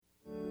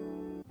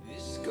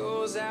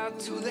goes out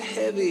to the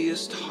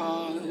heaviest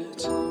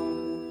heart. Oh,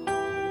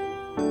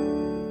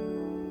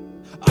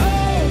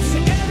 to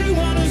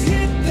everyone who's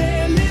hit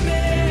their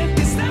limit,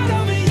 it's not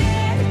over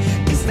yet,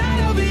 it's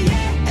not over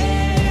yet.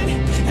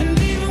 And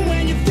even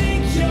when you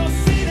think you're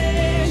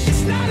finished,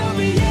 it's not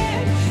over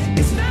yet,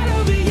 it's not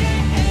over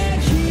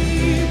yet.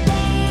 Keep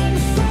on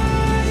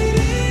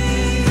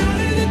fighting,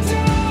 out of the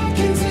dark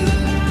into the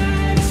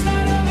light. It's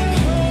not over,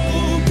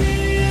 hope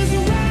is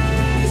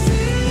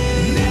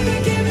rising.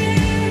 Never give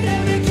in,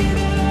 never give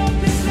up.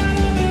 It's not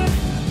over.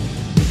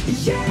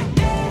 Yeah,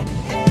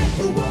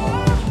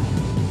 whoa.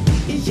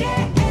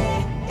 Yeah,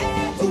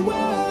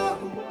 whoa.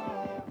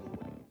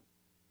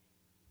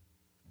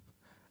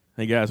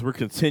 Hey guys, we're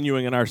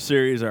continuing in our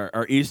series,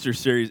 our Easter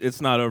series.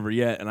 It's not over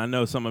yet, and I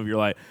know some of you are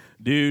like,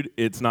 dude,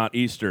 it's not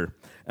Easter.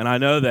 And I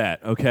know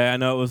that, okay? I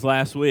know it was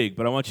last week,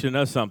 but I want you to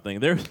know something.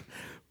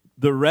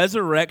 The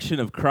resurrection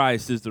of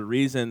Christ is the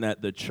reason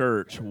that the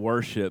church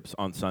worships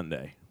on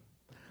Sunday.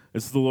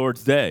 It's the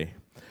Lord's day.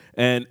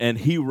 And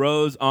he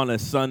rose on a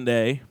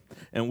Sunday,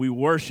 and we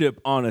worship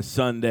on a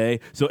Sunday.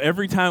 So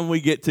every time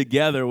we get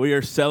together, we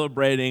are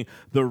celebrating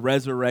the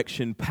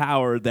resurrection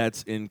power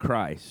that's in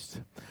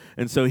Christ.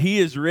 And so he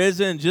is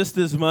risen just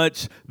as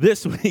much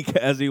this week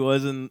as he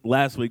was in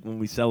last week when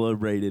we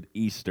celebrated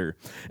Easter.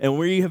 And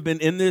we have been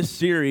in this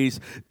series,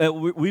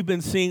 we've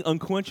been seeing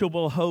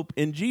unquenchable hope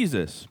in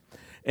Jesus.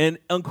 And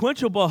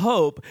unquenchable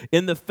hope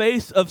in the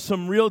face of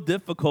some real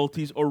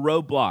difficulties or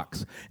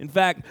roadblocks. In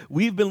fact,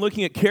 we've been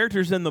looking at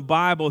characters in the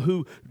Bible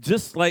who,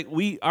 just like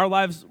our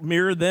lives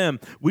mirror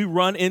them, we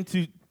run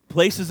into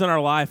places in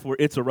our life where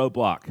it's a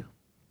roadblock.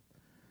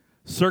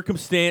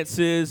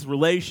 Circumstances,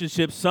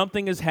 relationships,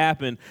 something has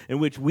happened in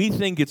which we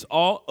think it's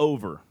all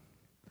over.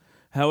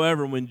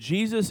 However, when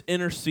Jesus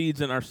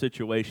intercedes in our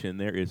situation,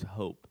 there is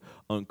hope,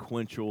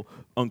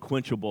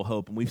 unquenchable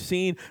hope. And we've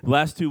seen the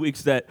last 2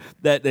 weeks that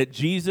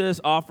Jesus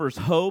offers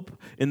hope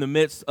in the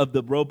midst of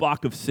the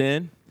roadblock of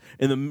sin,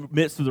 in the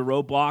midst of the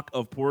roadblock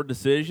of poor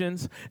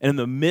decisions, and in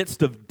the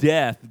midst of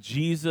death.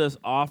 Jesus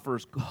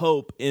offers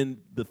hope in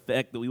the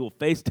fact that we will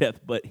face death,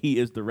 but he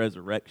is the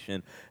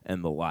resurrection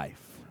and the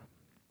life.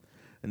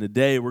 And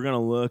today we're going to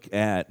look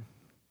at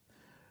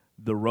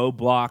the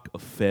roadblock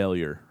of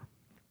failure.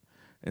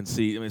 And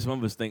see, some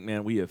of us think,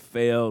 man, we have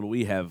failed,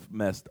 we have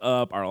messed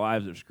up, our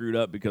lives are screwed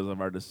up because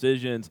of our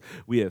decisions.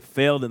 We have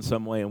failed in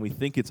some way, and we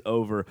think it's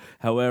over.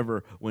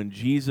 However, when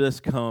Jesus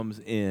comes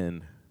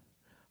in,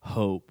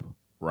 hope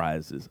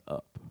rises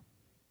up.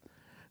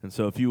 And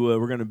so if you will,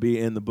 we're going to be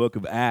in the book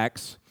of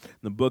Acts,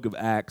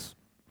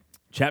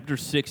 chapter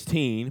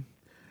 16,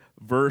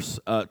 verse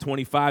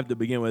 25 to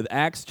begin with.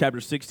 Acts chapter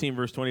 16,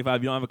 verse 25.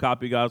 If you don't have a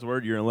copy of God's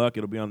Word, you're in luck.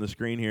 It'll be on the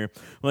screen here.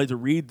 I'd like to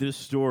read this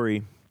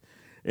story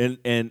and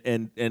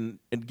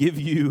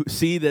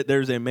see that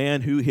there's a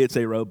man who hits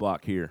a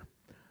roadblock here,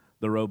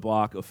 the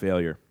roadblock of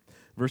failure.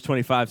 Verse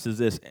 25 says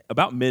this: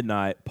 about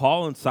midnight,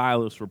 Paul and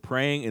Silas were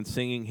praying and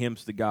singing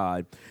hymns to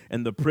God,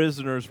 and the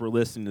prisoners were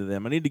listening to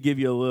them. I need to give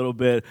you a little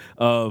bit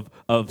of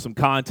some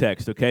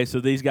context, okay?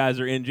 So these guys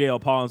are in jail,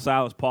 Paul and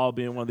Silas, Paul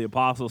being one of the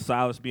apostles,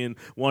 Silas being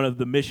one of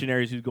the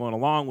missionaries who's going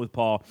along with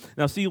Paul.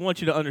 Now, see, I want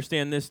you to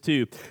understand this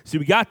too. See,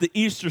 we got the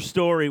Easter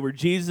story where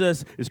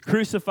Jesus is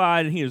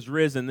crucified and he is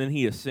risen, then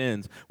he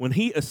ascends. When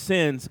he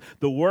ascends,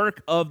 the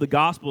work of the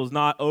gospel is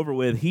not over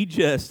with. He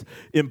just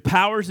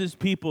empowers his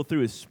people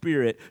through his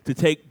Spirit to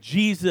take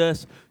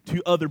Jesus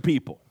to other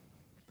people.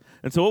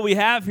 And so what we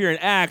have here in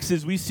Acts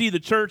is we see the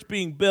church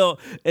being built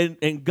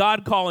and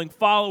God calling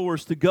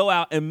followers to go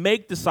out and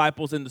make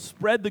disciples and to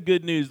spread the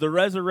good news, the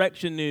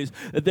resurrection news,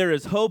 that there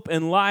is hope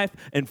and life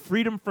and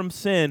freedom from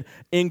sin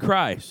in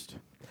Christ.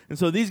 And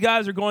so these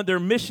guys are going, they're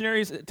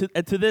missionaries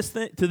to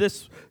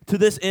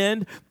this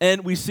end,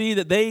 and we see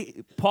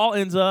that Paul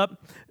ends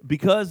up,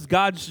 because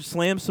God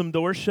slams some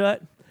doors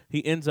shut,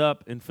 he ends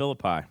up in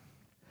Philippi.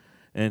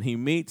 And he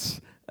meets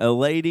a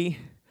lady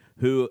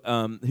who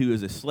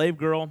is a slave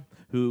girl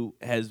who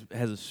has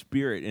a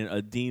spirit and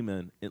a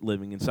demon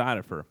living inside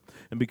of her.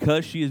 And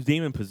because she is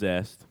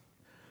demon-possessed,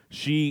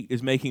 she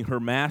is making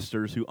her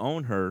masters who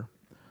own her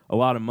a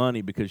lot of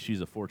money because she's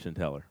a fortune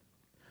teller.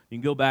 You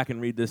can go back and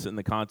read this in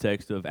the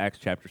context of Acts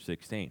chapter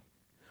 16.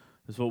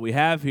 So what we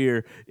have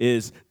here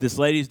is this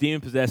lady's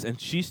demon-possessed, and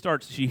she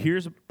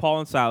hears Paul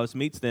and Silas,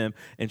 meets them,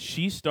 and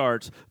she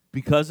starts,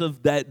 because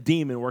of that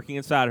demon working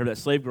inside her, that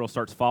slave girl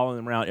starts following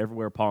them around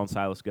everywhere Paul and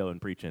Silas go and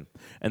preaching.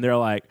 And they're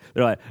like,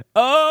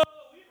 oh,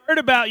 we heard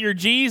about your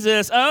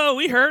Jesus. Oh,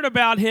 we heard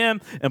about him.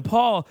 And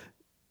Paul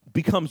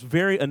becomes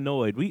very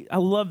annoyed. I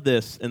love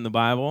this in the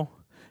Bible.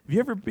 Have you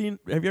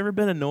ever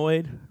been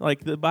annoyed?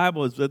 Like, the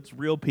Bible it's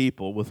real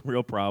people with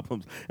real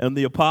problems. And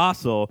the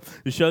apostle,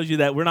 it shows you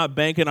that we're not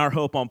banking our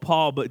hope on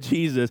Paul, but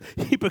Jesus.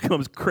 He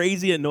becomes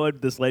crazy annoyed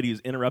with this lady who's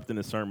interrupting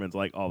his sermons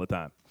like all the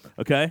time.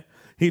 Okay?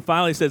 He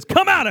finally says,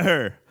 come out of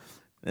her.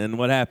 And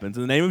what happens?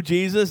 In the name of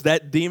Jesus,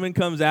 that demon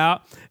comes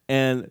out,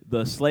 and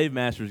the slave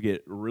masters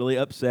get really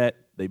upset.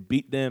 They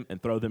beat them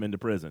and throw them into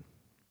prison.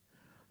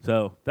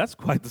 So that's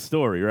quite the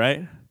story,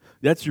 right?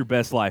 That's your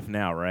best life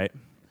now, right?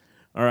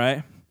 All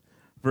right.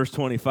 Verse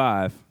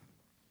 25.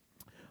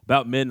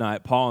 About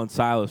midnight, Paul and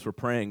Silas were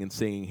praying and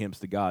singing hymns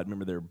to God.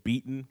 Remember, they're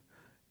beaten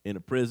in a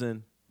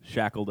prison,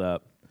 shackled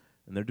up,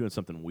 and they're doing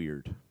something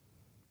weird.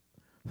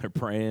 They're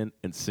praying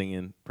and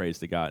singing praise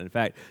to God. In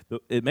fact,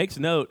 it makes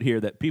note here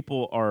that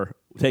people are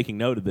taking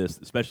note of this,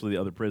 especially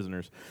the other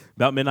prisoners.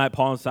 About midnight,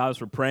 Paul and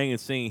Silas were praying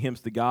and singing hymns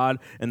to God,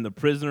 and the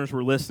prisoners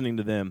were listening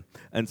to them.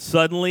 And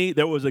suddenly,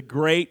 there was a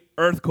great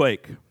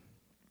earthquake.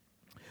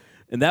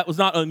 And that was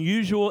not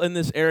unusual in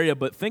this area,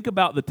 but think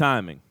about the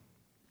timing.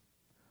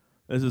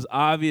 This is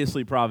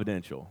obviously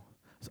providential.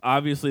 It's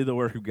obviously the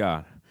work of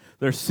God.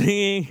 They're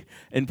singing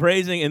and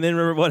praising, and then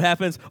remember what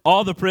happens?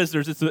 All the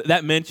prisoners, it's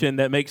that mention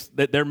that makes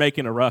that they're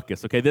making a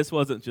ruckus, okay? This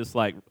wasn't just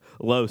like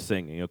low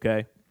singing,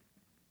 okay?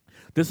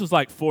 This was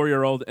like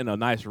 4-year-old in a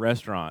nice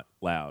restaurant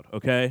loud,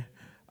 okay?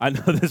 I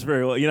know this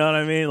very well. You know what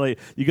I mean? Like,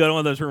 you go to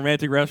one of those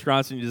romantic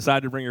restaurants and you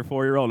decide to bring your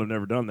 4-year-old. I've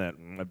never done that.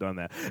 I've done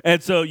that.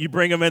 And so you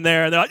bring them in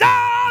there, and they're like,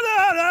 ah,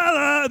 da, da,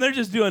 da. They're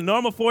just doing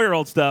normal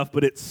 4-year-old stuff,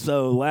 but it's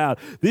so loud.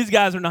 These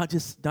guys are not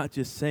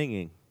just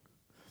singing.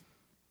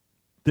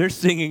 They're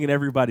singing and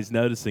everybody's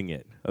noticing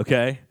it,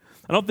 okay?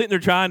 I don't think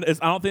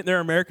they're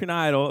American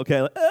Idol,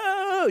 okay? Like,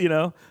 oh, you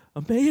know,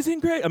 amazing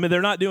grace. I mean,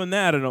 they're not doing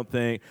that, I don't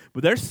think.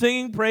 But they're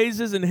singing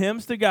praises and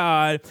hymns to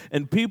God,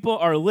 and people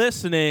are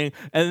listening,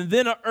 and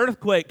then an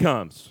earthquake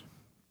comes.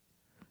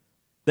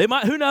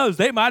 Who knows?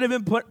 They might have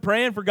been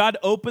praying for God to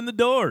open the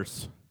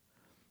doors.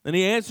 And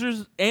he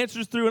answers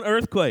through an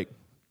earthquake.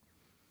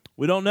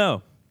 We don't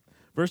know.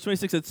 Verse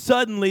 26 said,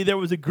 suddenly there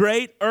was a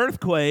great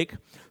earthquake,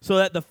 so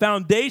that the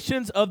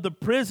foundations of the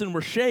prison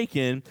were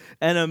shaken,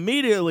 and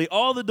immediately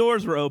all the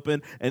doors were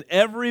open, and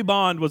every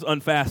bond was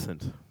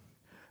unfastened.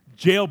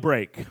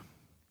 Jailbreak.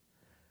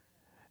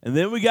 And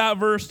then we got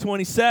verse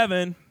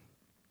 27.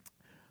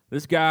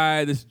 This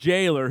guy, this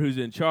jailer who's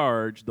in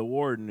charge, the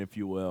warden, if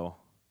you will,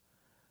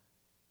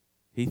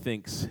 he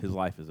thinks his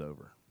life is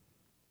over.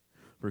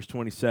 Verse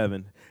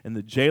 27, and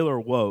the jailer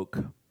woke,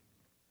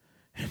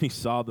 and he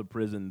saw the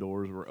prison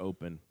doors were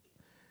open.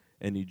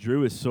 And he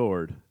drew his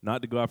sword,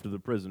 not to go after the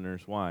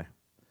prisoners. Why?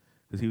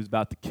 Because he was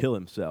about to kill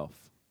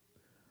himself,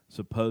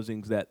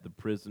 supposing that the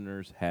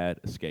prisoners had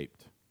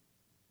escaped.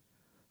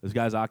 This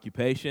guy's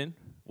occupation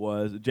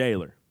was a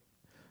jailer.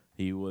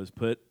 He was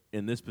put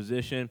in this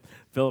position.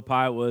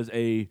 Philippi was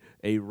a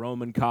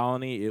Roman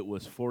colony. It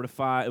was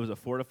fortified. It was a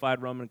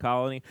fortified Roman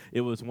colony.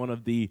 It was one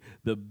of the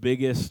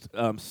biggest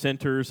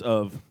centers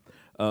of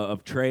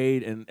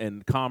trade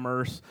and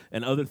commerce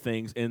and other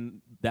things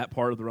in that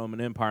part of the Roman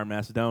Empire,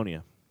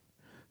 Macedonia.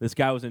 This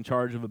guy was in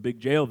charge of a big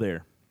jail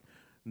there.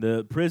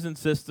 The prison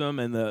system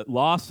and the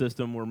law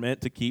system were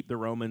meant to keep the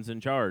Romans in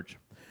charge,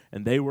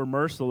 and they were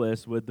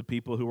merciless with the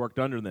people who worked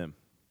under them.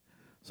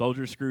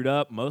 Soldiers screwed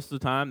up. Most of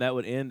the time, that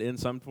would end in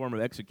some form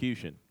of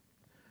execution.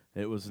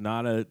 It was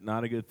not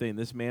a good thing.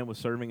 This man was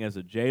serving as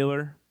a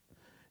jailer,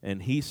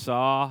 and he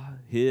saw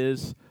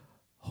his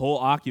whole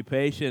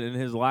occupation and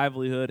his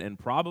livelihood and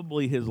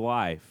probably his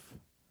life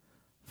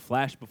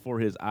flash before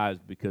his eyes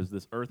because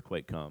this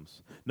earthquake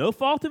comes. No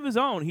fault of his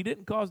own. He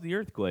didn't cause the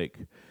earthquake,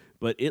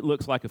 but it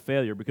looks like a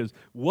failure because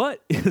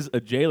what is a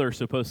jailer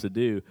supposed to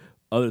do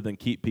other than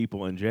keep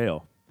people in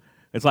jail?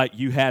 It's like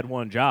you had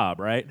one job,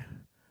 right?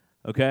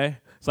 Okay?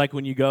 It's like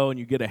when you go and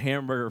you get a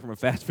hamburger from a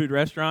fast food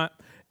restaurant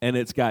and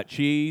it's got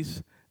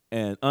cheese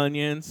and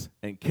onions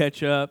and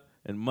ketchup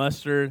and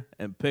mustard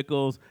and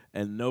pickles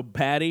and no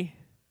patty.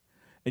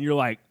 And you're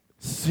like,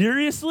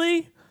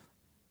 seriously?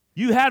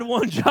 You had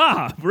one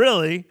job,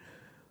 really,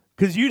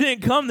 because you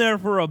didn't come there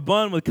for a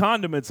bun with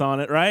condiments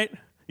on it, right?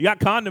 You got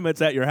condiments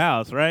at your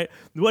house, right?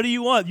 What do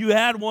you want? You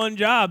had one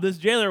job. This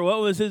jailer, what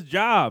was his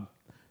job?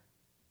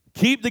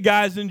 Keep the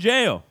guys in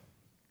jail.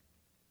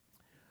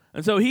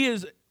 And so he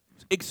is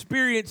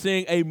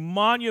experiencing a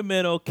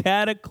monumental,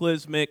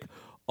 cataclysmic,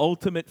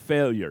 ultimate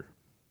failure.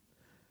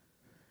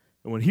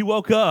 And when he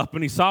woke up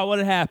and he saw what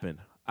had happened,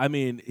 I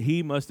mean,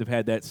 he must have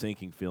had that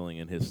sinking feeling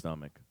in his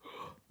stomach.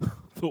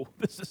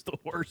 This is the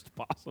worst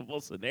possible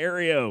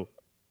scenario.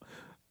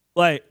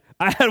 Like,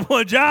 I had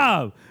one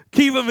job,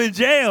 keep him in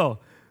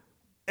jail.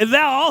 And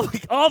now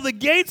all the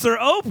gates are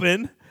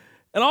open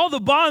and all the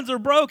bonds are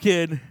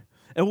broken.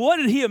 And what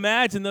did he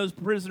imagine those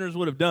prisoners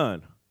would have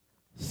done?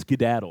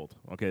 Skedaddled.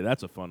 Okay,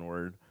 that's a fun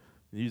word.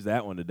 Use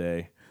that one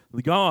today.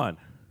 Gone.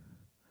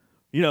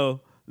 You know,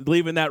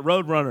 leaving that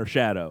Roadrunner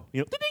shadow.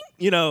 You know, ding-ding.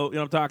 You know what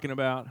I'm talking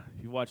about.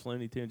 If you watch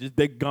Looney Tunes, just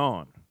they're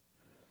gone.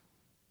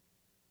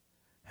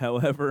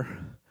 However,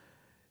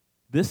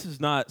 this is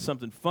not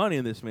something funny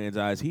in this man's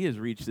eyes. He has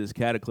reached this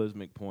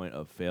cataclysmic point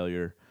of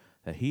failure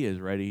that he is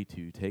ready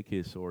to take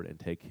his sword and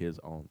take his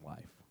own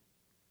life.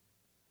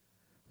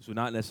 This would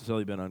not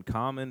necessarily been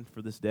uncommon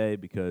for this day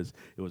because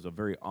it was a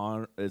very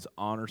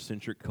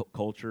honor-centric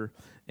culture,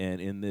 and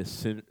in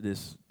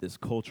this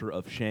culture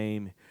of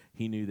shame,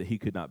 he knew that he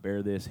could not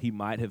bear this. He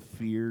might have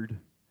feared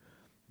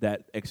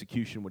that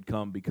execution would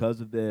come because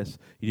of this.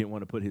 He didn't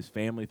want to put his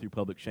family through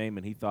public shame,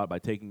 and he thought by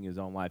taking his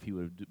own life, he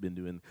would have been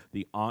doing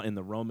in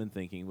the Roman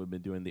thinking, would have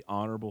been doing the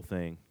honorable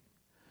thing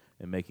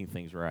and making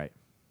things right.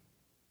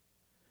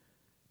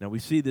 Now, we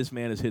see this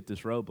man has hit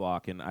this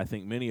roadblock, and I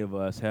think many of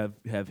us have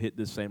hit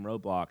this same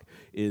roadblock,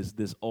 is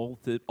this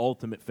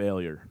ultimate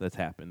failure that's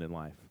happened in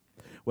life.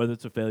 Whether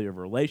it's a failure of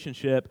a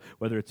relationship,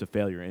 whether it's a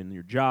failure in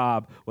your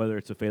job, whether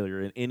it's a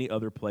failure in any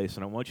other place.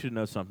 And I want you to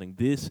know something.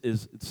 This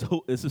is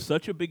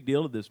such a big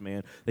deal to this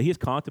man that he is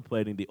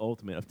contemplating the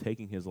ultimate of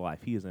taking his life.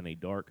 He is in a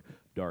dark,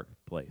 dark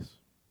place.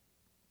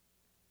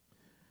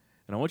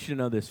 And I want you to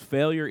know this.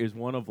 Failure is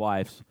one of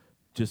life's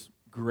just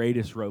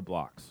greatest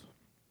roadblocks.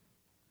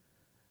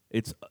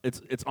 It's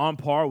on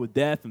par with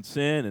death and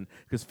sin, and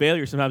because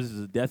failure sometimes is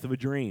the death of a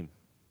dream.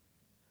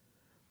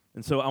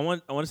 And so I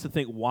want us to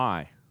think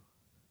why.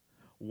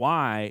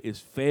 Why is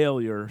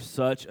failure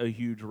such a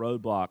huge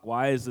roadblock?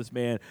 Why is this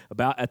man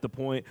about at the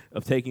point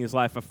of taking his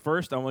life? But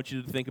first, I want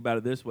you to think about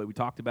it this way. We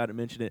talked about it,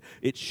 mentioned it.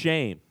 It's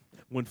shame.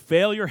 When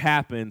failure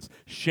happens,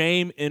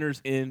 shame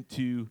enters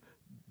into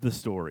the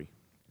story.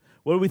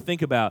 What do we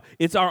think about?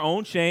 It's our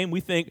own shame. We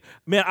think,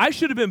 man, I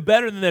should have been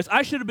better than this.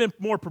 I should have been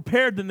more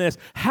prepared than this.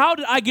 How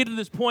did I get to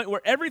this point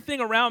where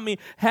everything around me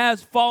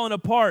has fallen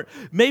apart?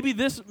 Maybe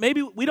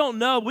we don't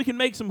know. We can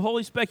make some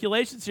holy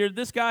speculations here.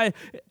 This guy,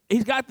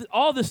 he's got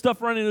all this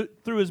stuff running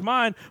through his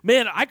mind.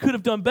 Man, I could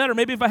have done better.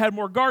 Maybe if I had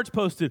more guards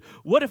posted.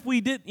 What if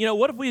we did,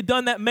 what if we had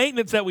done that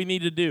maintenance that we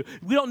need to do?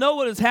 We don't know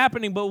what is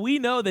happening, but we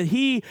know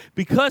that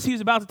because he's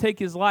about to take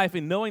his life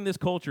and knowing this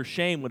culture,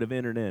 shame would have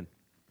entered in.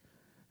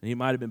 And he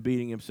might have been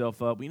beating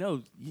himself up.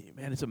 Man,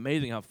 it's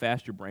amazing how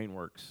fast your brain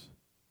works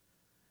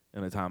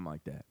in a time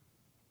like that.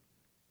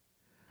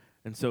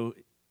 And so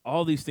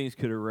all these things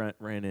could have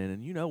ran in.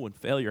 And when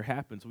failure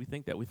happens, we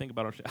think that. We think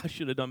about, I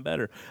should have done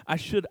better.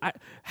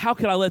 How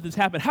could I let this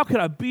happen? How could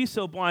I be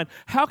so blind?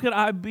 How could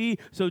I be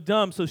so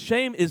dumb? So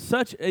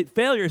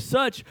failure is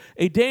such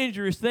a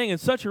dangerous thing and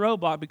such a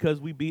roadblock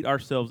because we beat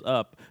ourselves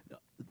up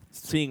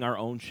seeing our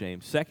own shame.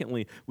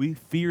 Secondly, we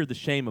fear the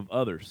shame of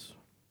others.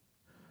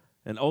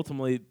 And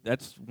ultimately,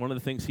 that's one of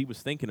the things he was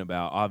thinking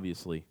about,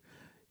 obviously.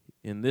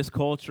 In this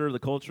culture,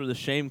 the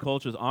shame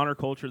culture, the honor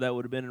culture that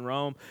would have been in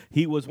Rome,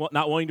 he was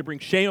not wanting to bring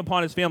shame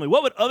upon his family.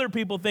 What would other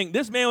people think?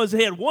 This man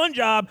he had one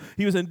job.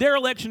 He was in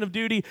dereliction of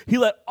duty. He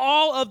let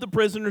all of the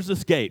prisoners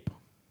escape.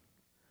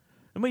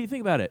 And when you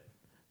think about it,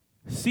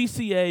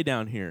 CCA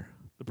down here,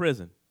 the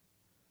prison.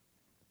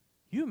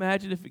 You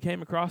imagine if it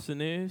came across the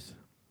news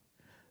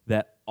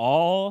that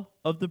all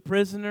of the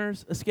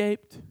prisoners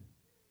escaped?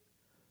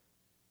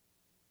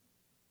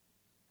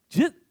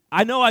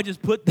 I know I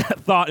just put that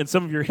thought in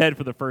some of your head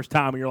for the first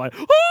time, and you're like,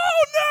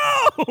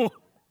 oh,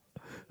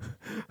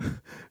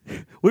 no!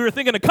 We were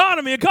thinking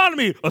economy,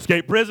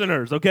 escape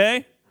prisoners,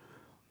 okay?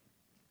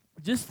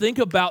 Just think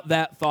about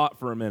that thought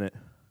for a minute.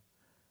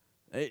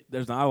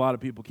 There's not a lot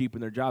of people keeping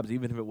their jobs,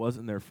 even if it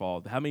wasn't their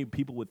fault. How many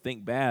people would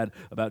think bad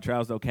about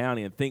Trousdale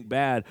County and think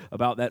bad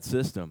about that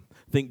system,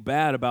 think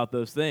bad about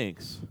those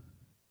things?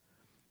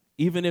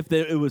 Even if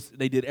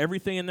they did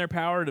everything in their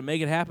power to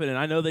make it happen, and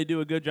I know they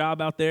do a good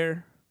job out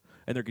there,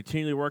 and they're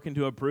continually working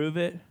to improve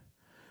it.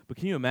 But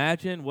can you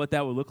imagine what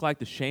that would look like,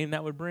 the shame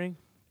that would bring?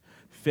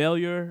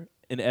 Failure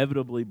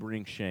inevitably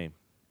brings shame.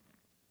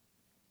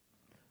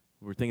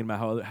 We're thinking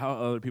about how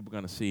are other people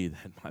going to see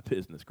that my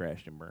business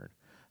crashed and burned?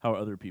 How are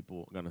other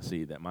people going to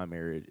see that my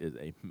marriage is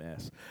a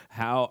mess?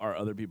 How are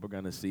other people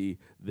going to see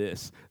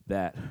this,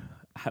 that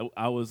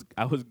I was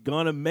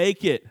going to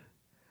make it,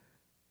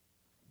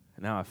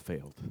 and now I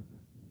failed?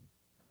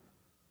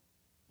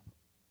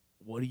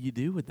 What do you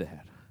do with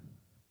that?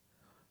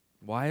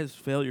 Why is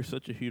failure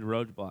such a huge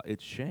roadblock?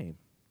 It's shame.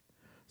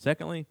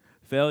 Secondly,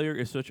 failure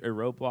is such a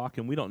roadblock,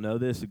 and we don't know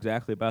this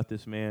exactly about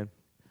this man,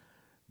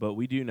 but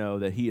we do know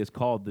that he is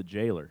called the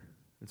jailer.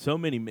 And so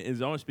many men,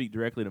 I want to speak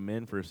directly to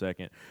men for a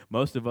second.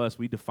 Most of us,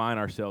 we define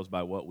ourselves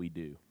by what we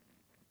do.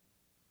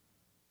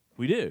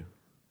 We do.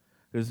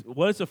 Because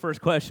what is the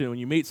first question when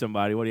you meet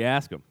somebody? What do you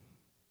ask them?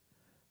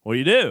 What do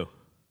you do?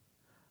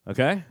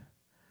 Okay?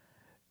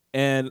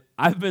 And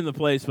I've been the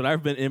place, but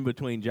I've been in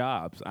between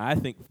jobs. I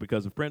think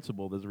because of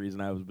principle, there's a reason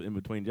I was in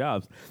between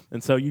jobs.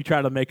 And so you try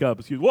to make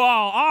up excuse. Well,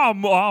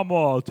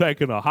 I'm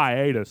taking a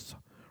hiatus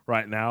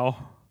right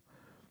now.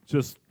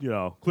 Just,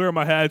 clear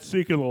my head,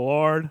 seeking the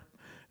Lord.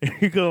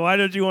 You go, why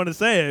don't you want to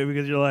say it?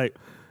 Because you're like,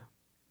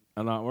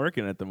 I'm not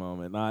working at the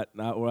moment. Not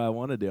what I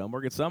want to do. I'm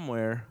working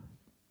somewhere.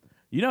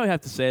 You don't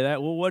have to say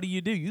that. Well, what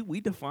do? We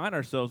define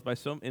ourselves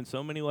in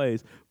so many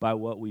ways by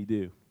what we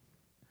do.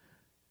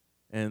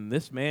 And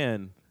this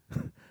man,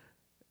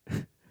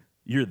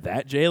 you're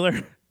that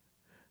jailer?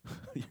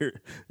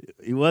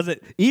 He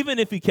wasn't, even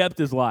if he kept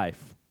his life,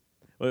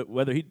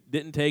 whether he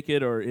didn't take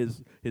it or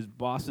his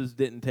bosses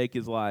didn't take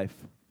his life,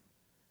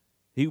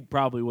 he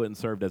probably wouldn't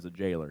served as a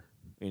jailer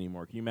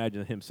anymore. Can you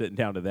imagine him sitting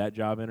down to that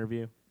job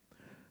interview?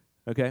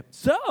 Okay,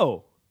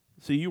 so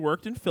you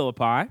worked in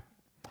Philippi,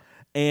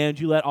 and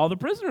you let all the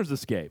prisoners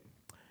escape.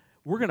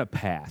 We're going to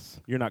pass.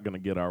 You're not going to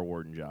get our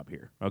warden job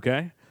here,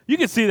 okay? You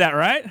can see that,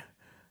 right?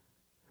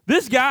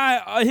 This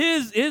guy,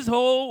 his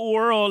whole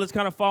world is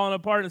kind of falling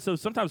apart, and so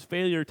sometimes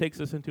failure takes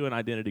us into an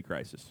identity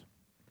crisis.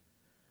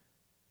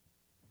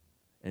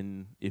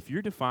 And if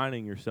you're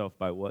defining yourself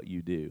by what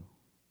you do,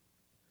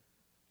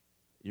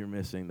 you're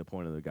missing the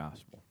point of the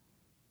gospel.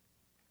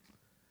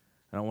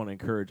 And I want to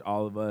encourage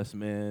all of us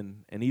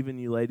men, and even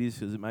you ladies,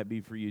 because it might be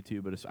for you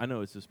too, but I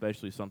know it's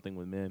especially something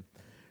with men.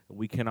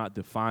 We cannot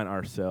define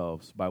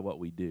ourselves by what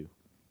we do.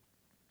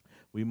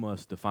 We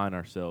must define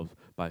ourselves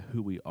by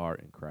who we are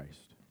in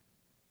Christ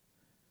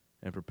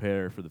and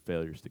prepare for the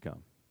failures to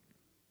come.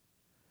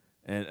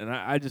 And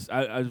I just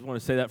want to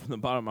say that from the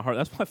bottom of my heart.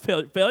 That's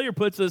why failure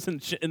puts us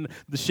in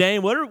the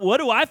shame. What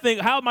do I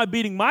think? How am I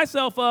beating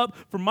myself up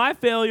for my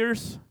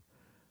failures?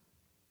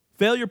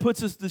 Failure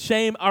puts us to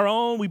shame our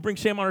own. We bring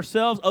shame on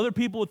ourselves. Other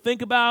people would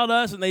think about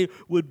us, and they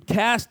would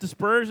cast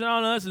dispersion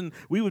on us, and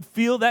we would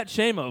feel that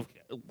shame of,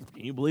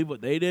 can you believe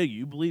what they did?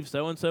 You believe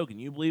so-and-so? Can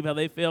you believe how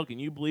they failed? Can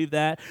you believe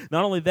that?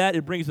 Not only that,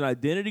 it brings an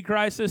identity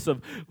crisis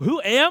of, who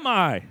am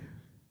I?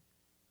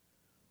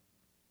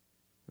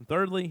 And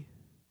thirdly,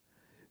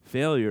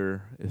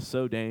 failure is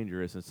so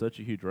dangerous and such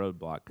a huge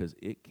roadblock because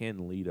it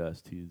can lead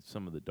us to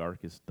some of the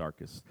darkest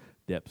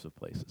depths of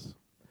places,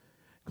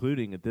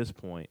 including at this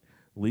point,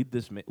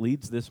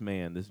 leads this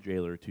man, this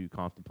jailer, to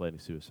contemplating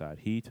suicide.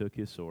 He took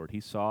his sword.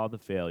 He saw the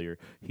failure.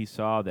 He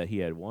saw that he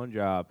had one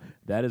job.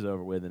 That is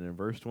over with. And in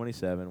verse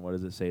 27, what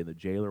does it say? The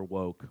jailer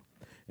woke,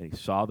 and he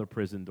saw the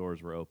prison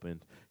doors were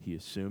opened. He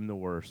assumed the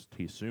worst.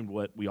 He assumed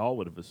what we all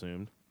would have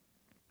assumed.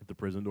 If the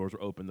prison doors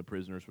were open, the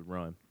prisoners would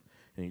run.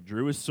 And he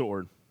drew his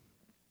sword,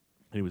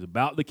 and he was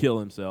about to kill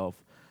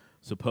himself,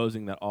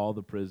 supposing that all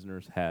the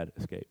prisoners had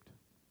escaped.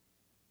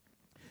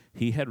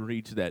 He had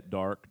reached that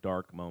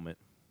dark moment,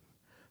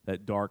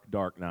 that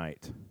dark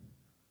night,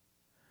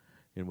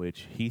 in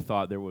which he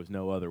thought there was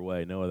no other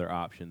way, no other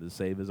option to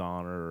save his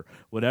honor or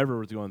whatever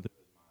was going through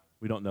his mind.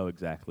 We don't know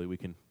exactly. We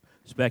can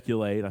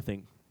speculate. I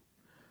think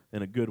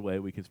in a good way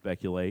we can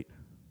speculate.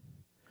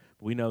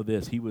 But we know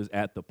this. He was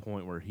at the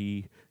point where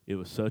it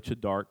was such a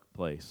dark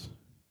place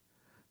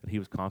that he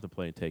was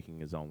contemplating taking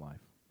his own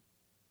life.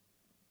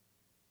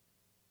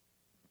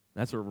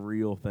 That's a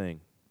real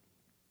thing.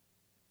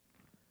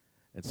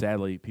 And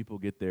sadly, people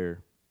get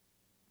there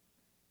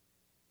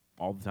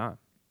all the time.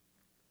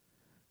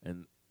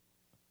 And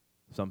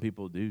some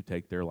people do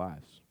take their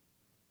lives.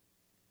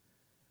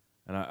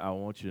 And I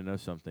want you to know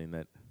something,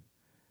 that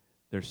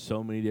there's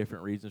so many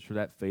different reasons for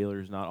that.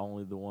 Failure is not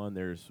only the one.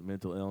 There's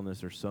mental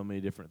illness. There's so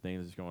many different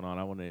things that's going on.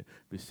 I want to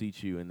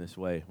beseech you in this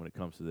way when it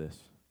comes to this.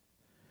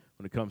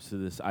 When it comes to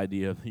this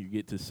idea of you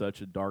get to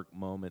such a dark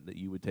moment that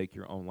you would take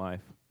your own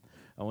life,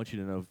 I want you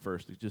to know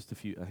first, just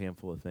a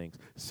handful of things.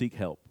 Seek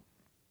help.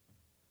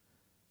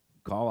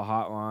 Call a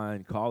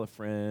hotline, call a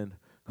friend,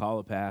 call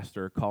a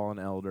pastor, call an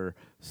elder,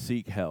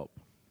 seek help.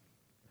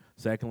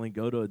 Secondly,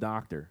 go to a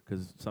doctor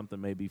because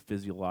something may be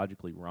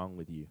physiologically wrong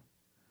with you.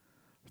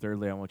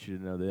 Thirdly, I want you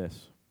to know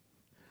this,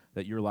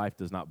 that your life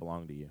does not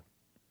belong to you.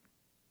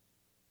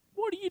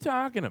 What are you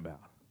talking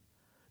about?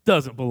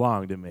 Doesn't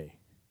belong to me.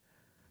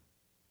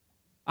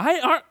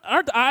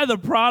 Aren't I the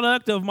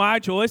product of my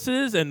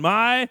choices and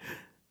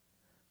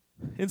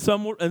in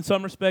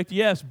some respect,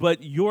 yes,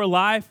 but your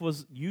life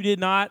you did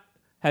not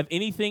have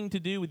anything to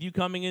do with you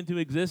coming into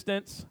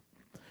existence,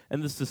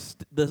 and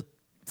the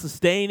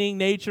sustaining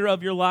nature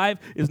of your life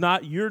is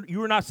not,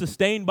 you are not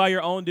sustained by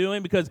your own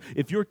doing, because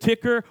if your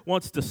ticker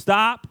wants to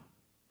stop,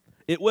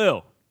 it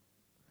will.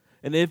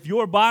 And if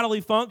your bodily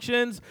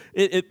functions,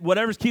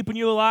 whatever's keeping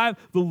you alive,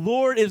 the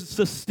Lord is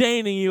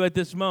sustaining you at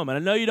this moment. I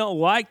know you don't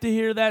like to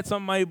hear that.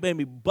 Some might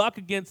maybe buck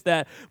against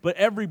that. But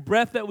every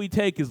breath that we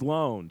take is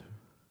loaned.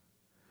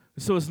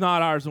 So it's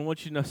not ours. And I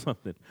want you to know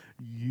something.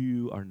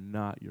 You are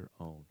not your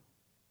own.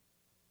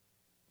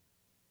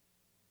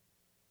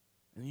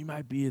 And you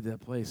might be at that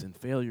place, and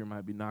failure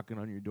might be knocking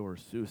on your door.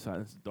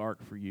 Suicide, it's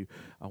dark for you.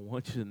 I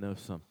want you to know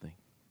something.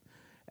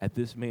 At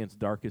this man's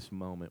darkest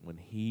moment, when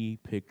he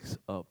picks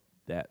up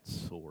that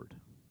sword,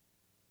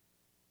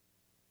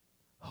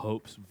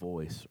 hope's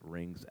voice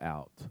rings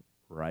out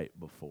right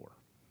before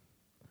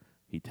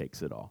he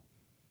takes it all.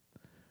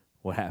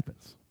 What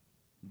happens?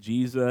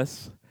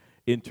 Jesus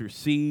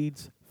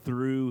intercedes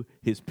through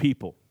his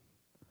people.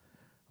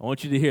 I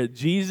want you to hear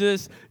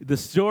Jesus. The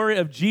story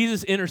of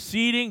Jesus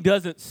interceding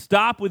doesn't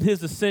stop with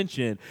his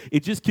ascension.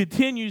 It just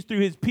continues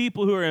through his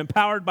people who are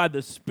empowered by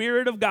the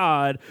Spirit of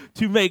God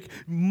to make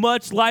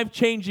much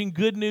life-changing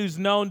good news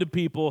known to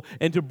people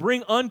and to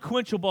bring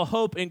unquenchable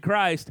hope in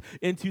Christ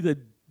into the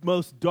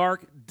most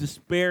dark,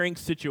 despairing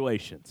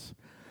situations.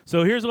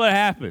 So here's what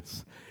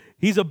happens.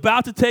 He's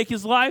about to take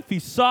his life. He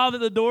saw that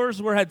the doors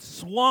had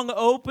swung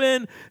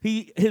open.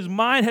 His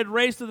mind had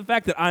raced to the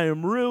fact that I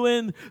am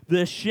ruined,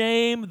 the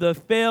shame, the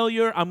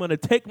failure. I'm going to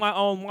take my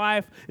own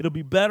life. It'll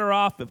be better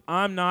off if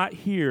I'm not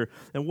here.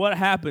 And what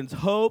happens?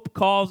 Hope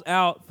calls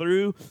out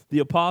through the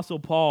Apostle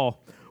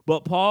Paul.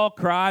 But Paul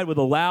cried with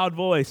a loud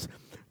voice,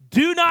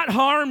 "Do not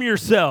harm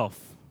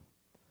yourself,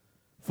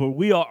 for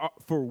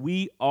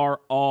we are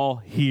all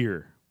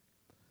here."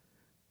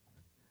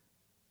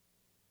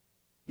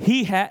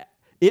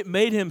 It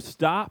made him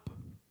stop,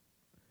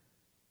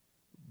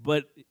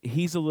 but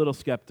he's a little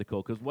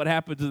skeptical, because what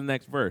happens in the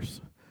next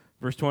verse?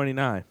 Verse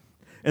 29.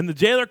 And the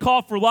jailer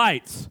called for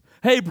lights,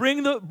 Hey,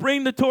 bring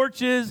the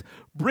torches,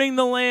 bring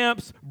the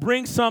lamps,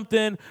 bring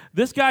something.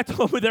 This guy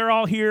told me they're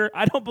all here.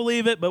 I don't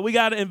believe it, but we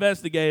got to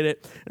investigate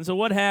it. And so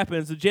what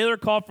happens? The jailer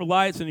called for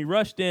lights, and he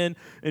rushed in,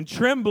 and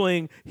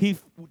trembling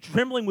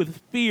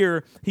with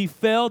fear, he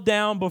fell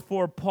down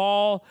before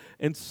Paul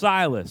and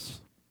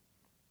Silas.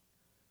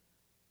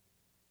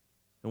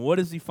 And what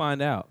does he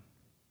find out?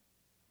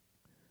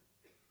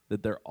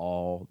 That they're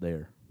all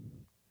there.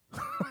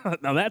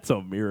 Now that's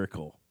a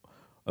miracle,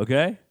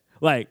 okay?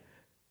 Like,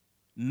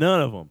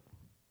 none of them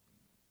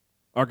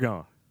are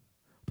gone.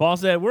 Paul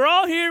said, we're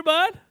all here,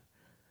 bud.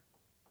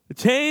 The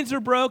chains are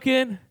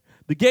broken.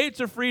 The gates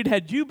are freed.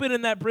 Had you been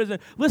in that prison,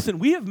 listen,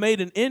 we have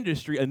made an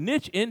industry, a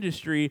niche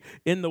industry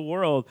in the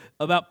world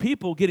about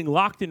people getting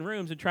locked in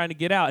rooms and trying to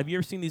get out. Have you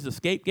ever seen these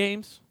escape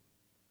games?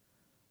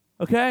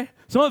 Okay?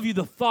 Some of you,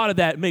 the thought of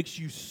that makes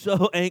you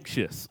so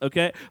anxious,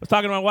 okay? I was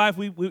talking to my wife.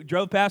 We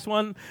drove past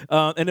one,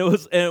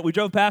 we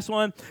drove past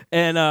one,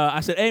 and I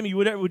said, Amy,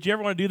 would you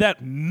ever want to do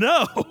that?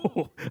 No!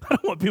 I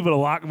don't want people to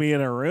lock me in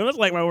a room. It's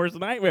like my worst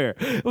nightmare.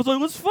 It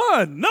was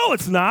fun. No,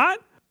 it's not.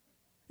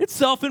 It's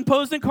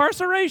self-imposed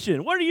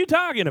incarceration. What are you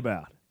talking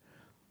about?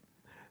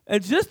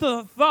 And just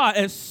the thought,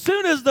 as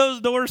soon as those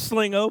doors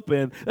sling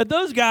open, that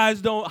those guys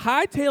don't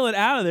hightail it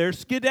out of there,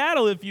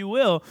 skedaddle, if you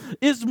will,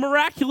 is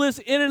miraculous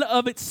in and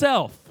of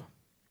itself.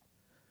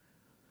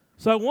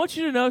 So I want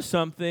you to know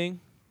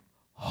something.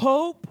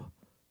 Hope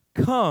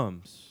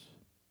comes.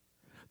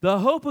 The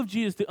hope of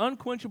Jesus, the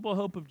unquenchable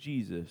hope of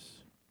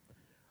Jesus,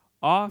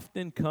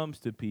 often comes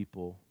to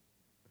people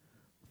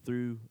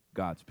through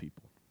God's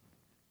people.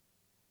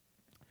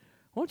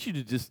 I want you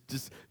to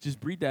just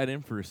breathe that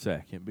in for a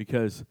second,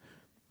 because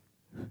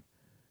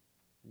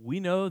we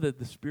know that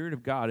the Spirit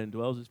of God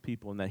indwells His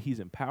people and that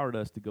He's empowered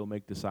us to go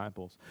make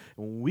disciples.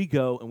 And when we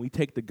go and we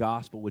take the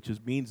gospel, which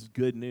means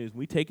good news,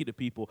 we take it to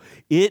people,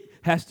 it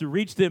has to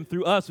reach them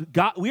through us.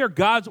 God, we are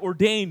God's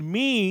ordained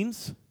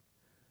means,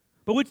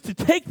 but which to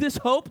take this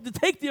hope, to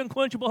take the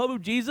unquenchable hope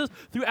of Jesus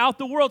throughout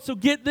the world. So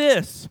get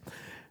this.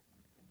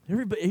 Have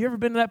you ever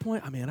been to that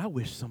point? I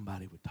wish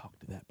somebody would talk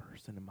to that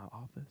person in my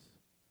office.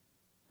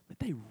 But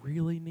they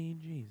really need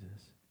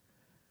Jesus.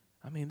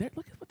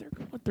 Look at what they're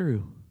going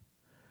through.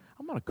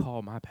 I'm going to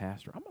call my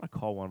pastor. I'm going to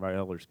call one of our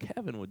elders.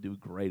 Kevin would do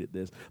great at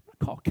this. I'm going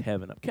to call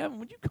Kevin up. Kevin,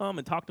 would you come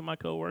and talk to my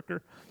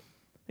coworker?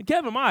 And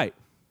Kevin might.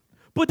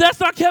 But that's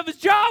not Kevin's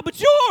job.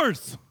 It's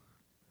yours.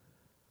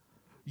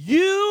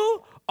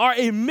 You are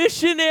a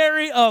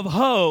missionary of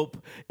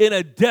hope in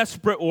a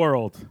desperate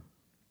world.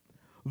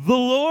 The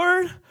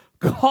Lord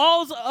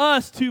calls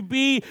us to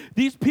be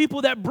these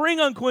people that bring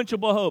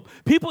unquenchable hope.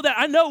 People that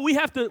I know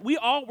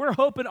we're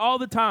hoping all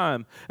the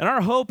time. And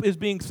our hope is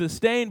being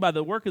sustained by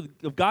the work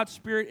of God's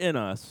Spirit in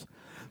us.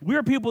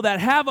 We're people that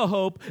have a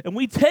hope, and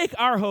we take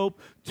our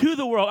hope to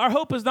the world. Our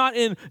hope is not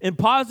in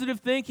positive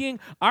thinking.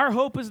 Our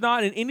hope is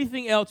not in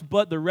anything else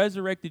but the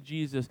resurrected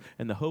Jesus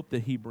and the hope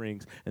that He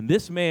brings. And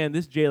this man,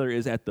 this jailer,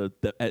 is at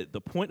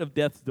the point of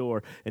death's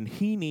door, and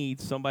he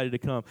needs somebody to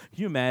come.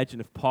 Can you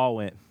imagine if Paul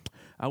went,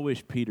 I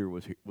wish Peter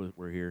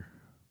were here,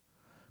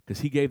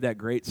 because he gave that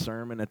great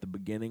sermon at the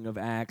beginning of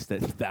Acts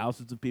that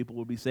thousands of people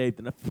would be saved.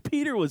 And if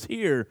Peter was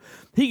here,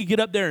 he could get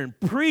up there and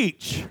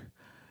preach,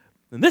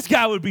 and this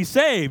guy would be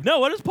saved. No,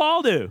 what does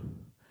Paul do?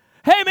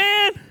 Hey,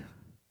 man,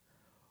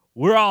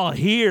 we're all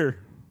here.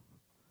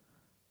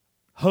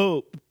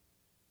 Hope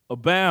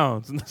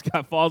abounds. And this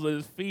guy falls at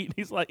his feet,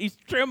 and he's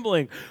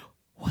trembling.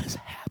 What is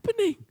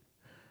happening?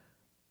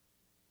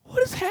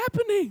 What is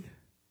happening?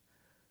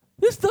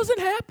 This doesn't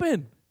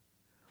happen.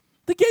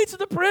 The gates of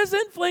the prison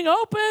fling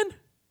open, and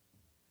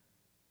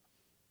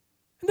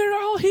they're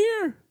all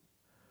here.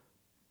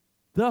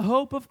 The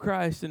hope of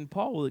Christ, and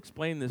Paul will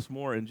explain this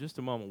more in just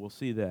a moment. We'll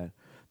see that.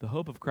 The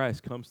hope of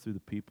Christ comes through the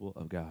people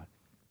of God.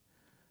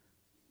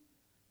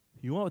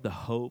 You want what the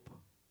hope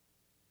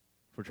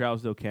for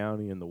Trousdale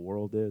County and the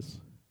world is?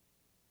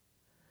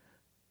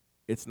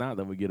 It's not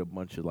that we get a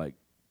bunch of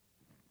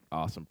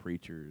awesome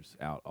preachers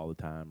out all the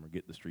time or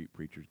get the street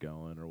preachers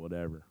going or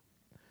whatever.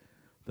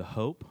 The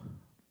hope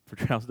for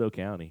Trousdale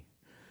County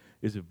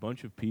is a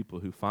bunch of people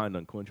who find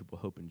unquenchable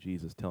hope in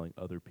Jesus telling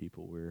other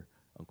people where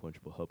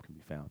unquenchable hope can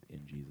be found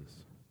in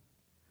Jesus.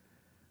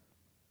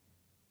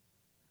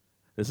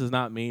 This is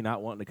not me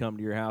not wanting to come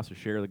to your house or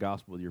share the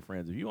gospel with your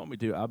friends. If you want me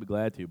to, I'll be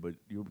glad to, but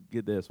you'll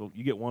get this. Well,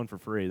 you get one for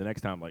free. The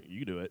next time,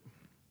 you do it.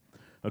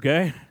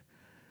 Okay?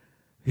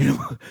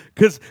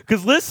 Because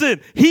listen,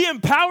 He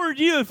empowered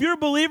you. If you're a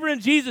believer in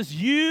Jesus,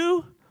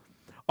 you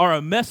are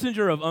a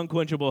messenger of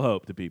unquenchable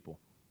hope to people.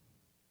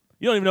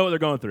 You don't even know what they're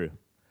going through.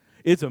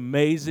 It's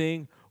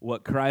amazing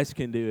what Christ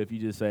can do if you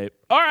just say,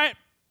 all right,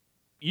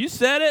 you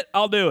said it,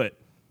 I'll do it.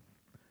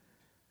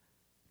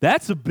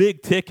 That's a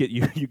big ticket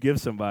you give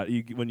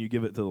somebody when you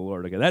give it to the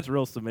Lord. Okay, that's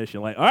real submission.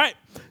 All right,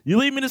 you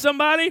lead me to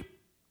somebody,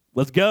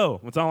 let's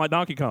go. It's on like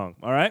Donkey Kong,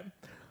 all right?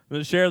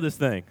 Let's share this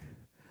thing.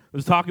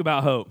 Let's talk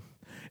about hope.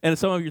 And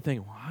some of you are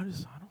thinking, well, I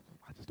just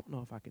don't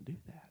know if I can do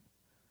that.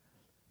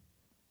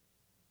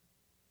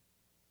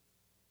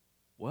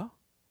 Well,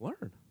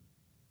 learn.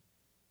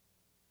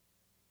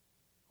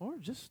 Or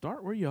just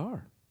start where you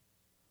are.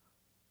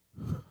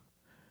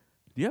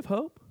 Do you have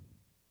hope?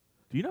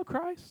 Do you know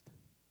Christ?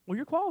 Well,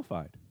 you're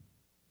qualified.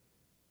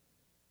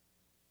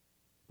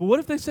 But what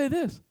if they say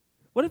this?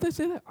 What if they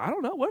say that? I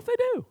don't know. What if they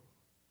do?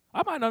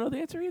 I might not know the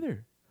answer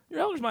either. Your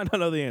elders might not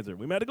know the answer.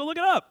 We might have to go look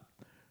it up.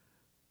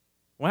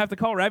 We'll have to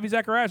call Ravi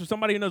Zacharias or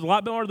somebody who knows a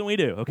lot more than we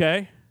do,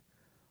 okay?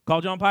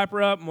 Call John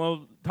Piper up and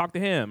we'll talk to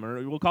him,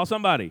 or we'll call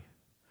somebody.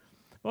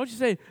 Why don't you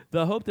say,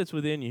 the hope that's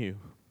within you,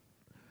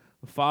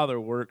 the Father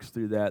works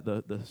through that.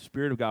 The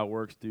Spirit of God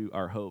works through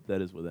our hope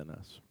that is within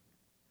us.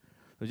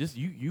 So just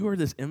you are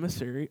this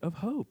emissary of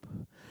hope.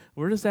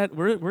 Where does that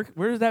mean? What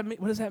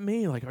does that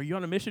mean? Like, are you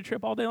on a mission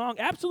trip all day long?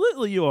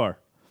 Absolutely you are.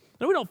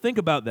 No, we don't think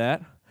about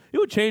that. It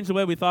would change the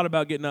way we thought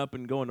about getting up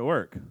and going to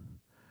work.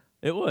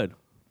 It would.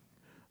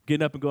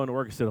 Getting up and going to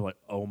work instead of like,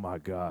 oh my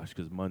gosh,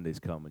 because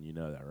Monday's coming. You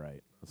know that,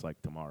 right? It's like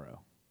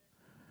tomorrow.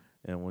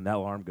 And when that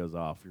alarm goes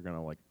off, you're going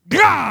to like,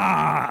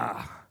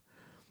 gah!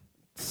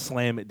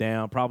 Slam it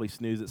down, probably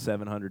snooze it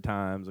 700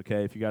 times,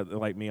 okay? If you got,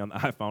 like me on the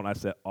iPhone, I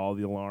set all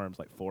the alarms,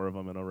 like 4 of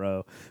them in a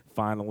row.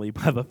 Finally,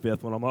 by the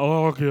 5th one, I'm like,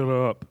 oh, I'll get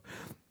up.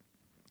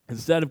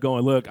 Instead of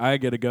going, look, I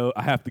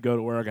have to go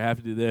to work, I have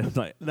to do this.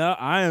 Like, no,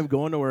 I am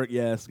going to work,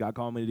 yes, God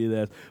called me to do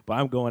this, but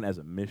I'm going as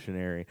a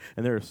missionary.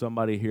 And there is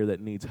somebody here that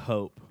needs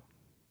hope.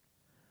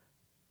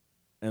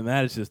 And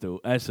that is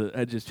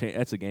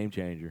that's a game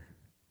changer.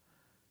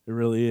 It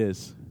really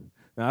is.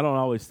 Now, I don't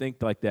always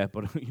think like that,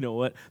 but you know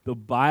what? The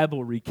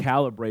Bible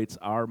recalibrates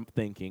our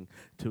thinking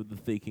to the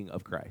thinking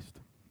of Christ.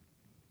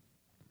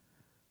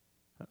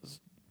 That's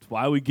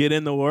why we get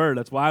in the Word.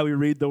 That's why we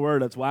read the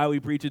Word. That's why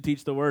we preach and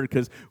teach the Word,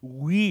 because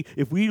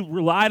if we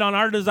relied on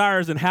our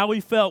desires and how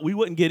we felt, we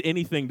wouldn't get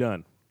anything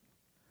done.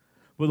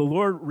 But the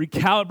Lord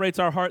recalibrates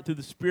our heart through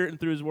the Spirit and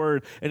through His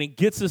Word, and He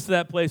gets us to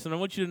that place. And I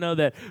want you to know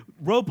that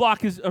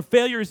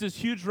failure is this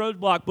huge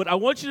roadblock, but I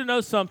want you to know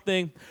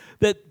something,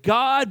 that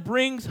God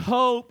brings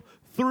hope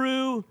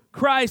through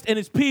Christ and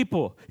His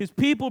people. His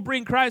people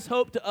bring Christ's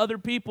hope to other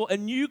people,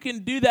 and you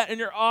can do that in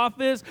your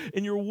office,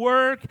 in your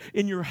work,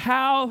 in your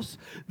house.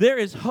 There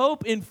is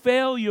hope in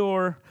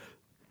failure.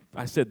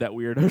 I said that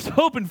weird. There's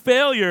hope in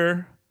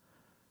failure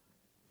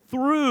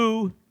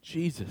through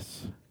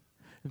Jesus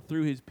and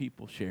through His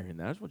people sharing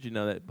that. I just want you to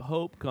know that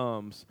hope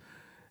comes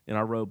in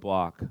our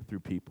roadblock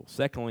through people.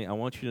 Secondly, I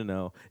want you to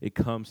know it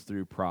comes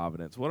through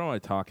providence. What am I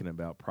talking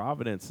about?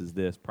 Providence is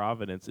this.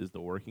 Providence is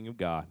the working of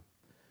God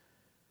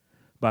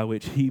by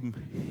which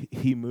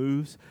He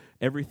moves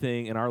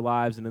everything in our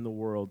lives and in the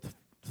world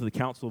to the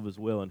counsel of His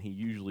will, and He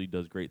usually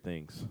does great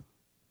things.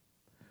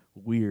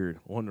 Weird,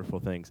 wonderful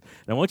things.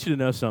 And I want you to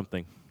know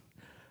something.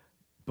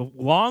 But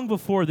long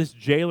before this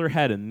jailer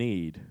had a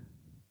need,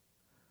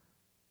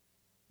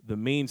 the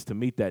means to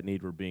meet that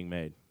need were being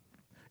made.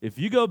 If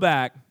you go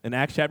back in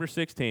Acts chapter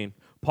 16,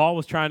 Paul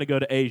was trying to go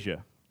to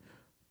Asia.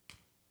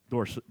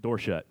 Door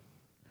shut.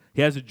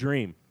 He has a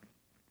dream.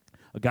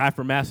 A guy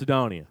from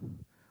Macedonia,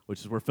 which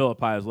is where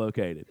Philippi is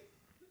located,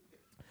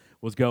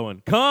 was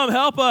going, come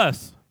help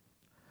us.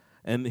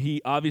 And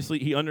he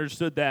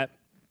understood that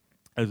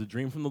as a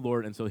dream from the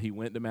Lord, and so he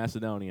went to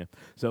Macedonia.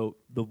 So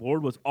the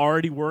Lord was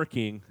already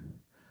working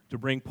to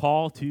bring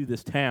Paul to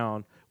this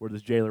town where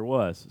this jailer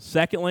was.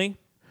 Secondly,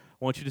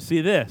 I want you to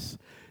see this.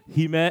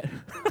 He met,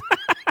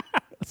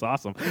 that's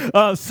awesome.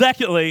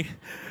 Secondly,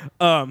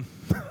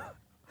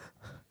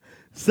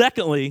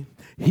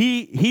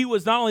 he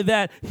was not only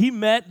that, he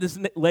met this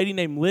lady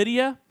named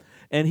Lydia,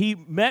 and he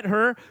met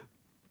her.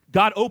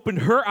 God opened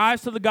her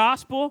eyes to the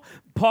gospel.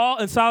 Paul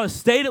and Silas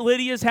stayed at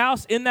Lydia's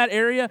house in that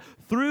area.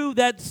 Through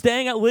that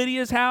staying at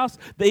Lydia's house,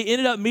 they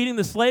ended up meeting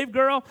the slave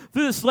girl.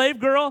 Through the slave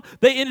girl,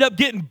 they ended up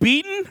getting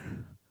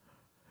beaten.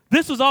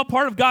 This was all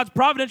part of God's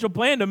providential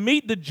plan to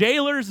meet the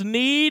jailer's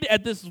need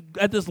at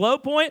this low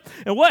point.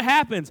 And what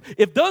happens?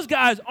 If those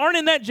guys aren't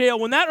in that jail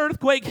when that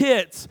earthquake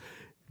hits,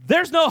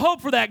 there's no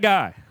hope for that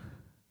guy.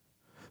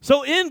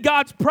 So in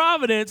God's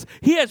providence,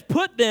 He has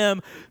put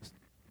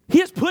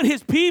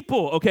His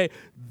people, okay?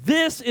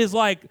 This is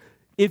like,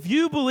 if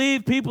you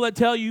believe people that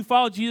tell you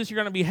follow Jesus, you're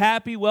going to be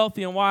happy,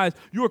 wealthy, and wise,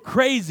 you're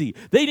crazy.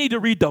 They need to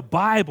read the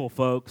Bible,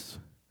 folks.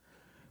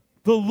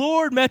 The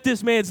Lord met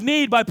this man's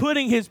need by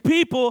putting His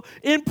people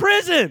in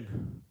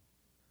prison.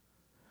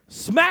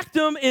 Smacked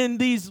them in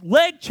these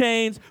leg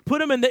chains, put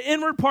them in the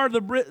inward part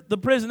of the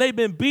prison. They've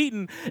been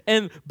beaten,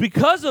 and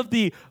because of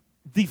the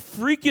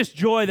freakish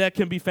joy that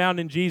can be found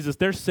in Jesus,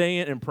 they're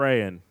saying and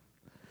praying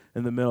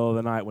in the middle of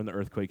the night when the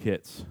earthquake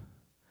hits.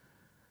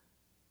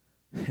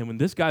 And when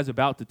this guy's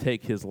about to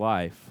take his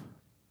life,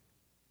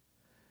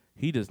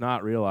 he does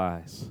not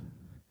realize,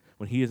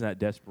 when he is in that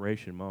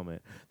desperation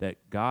moment,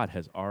 that God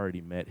has already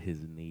met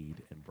his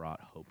need and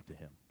brought hope to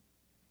him.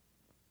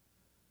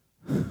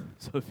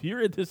 So if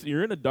you're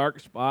in a dark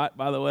spot,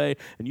 by the way,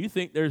 and you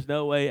think there's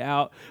no way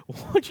out,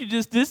 why don't you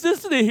just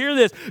listen to hear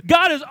this?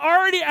 God is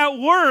already at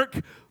work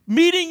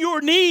meeting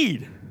your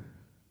need.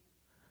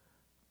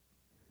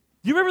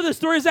 You remember the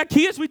story of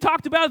Zacchaeus we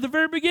talked about at the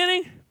very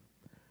beginning?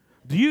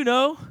 Do you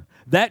know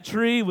that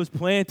tree was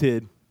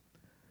planted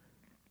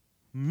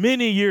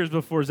many years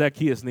before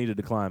Zacchaeus needed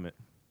to climb it?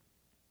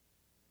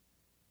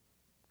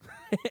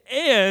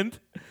 And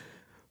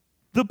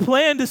The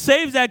plan to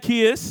save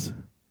Zacchaeus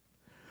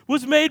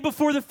was made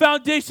before the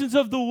foundations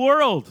of the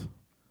world.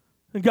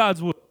 And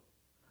God's will.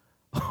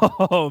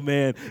 Oh,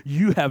 man,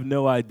 you have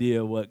no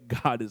idea what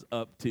God is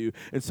up to.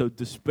 And so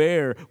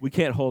despair, we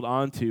can't hold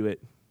on to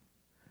it.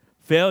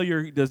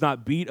 Failure does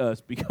not beat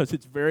us because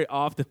it's very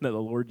often that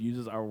the Lord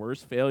uses our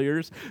worst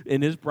failures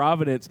in his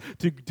providence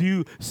to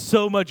do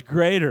so much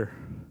greater.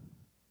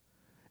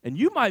 And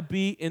you might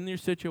be in your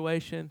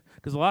situation,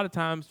 because a lot of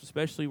times,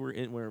 especially we're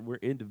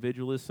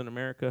individualists in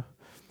America,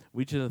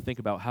 we just think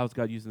about how's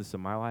God using this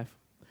in my life.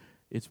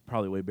 It's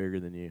probably way bigger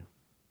than you.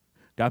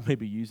 God may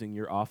be using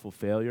your awful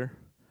failure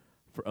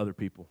for other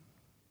people.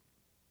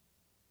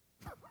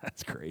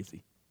 That's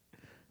crazy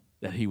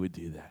that he would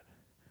do that.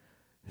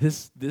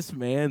 This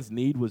man's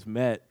need was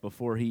met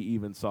before he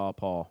even saw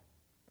Paul.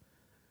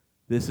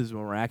 This is a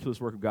miraculous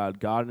work of God.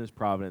 God in his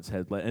providence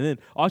had led. And then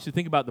also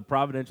think about the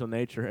providential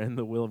nature and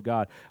the will of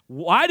God.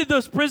 Why did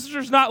those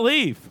prisoners not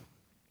leave?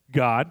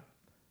 God.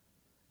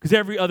 Because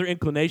every other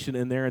inclination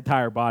in their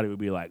entire body would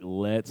be like,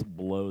 let's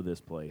blow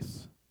this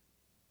place.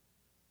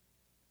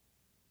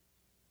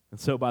 And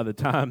so by the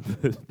time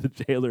the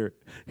jailer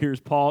hears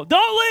Paul,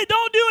 don't leave,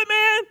 don't do it,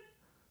 man.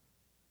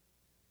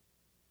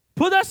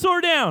 Put that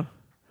sword down.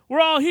 We're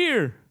all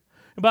here.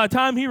 And by the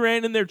time he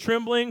ran in there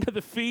trembling at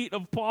the feet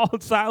of Paul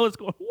and Silas,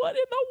 going, what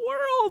in the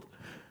world?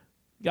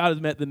 God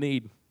has met the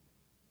need.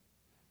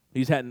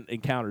 He hadn't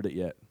encountered it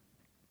yet.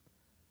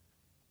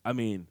 I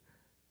mean,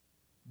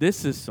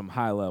 this is some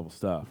high-level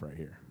stuff right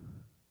here.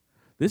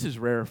 This is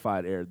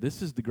rarefied air.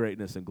 This is the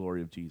greatness and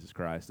glory of Jesus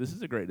Christ. This is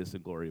the greatness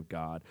and glory of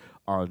God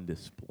on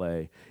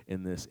display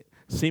in this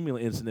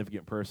seemingly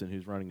insignificant person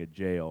who's running a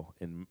jail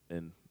in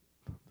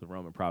the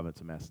Roman province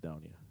of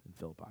Macedonia, in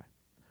Philippi.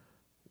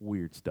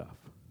 Weird stuff.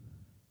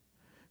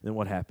 And then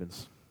what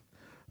happens?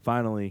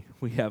 Finally,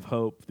 we have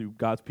hope through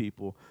God's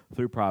people,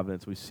 through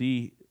providence. We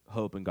see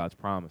hope in God's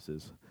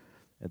promises.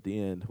 At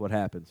the end, what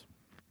happens?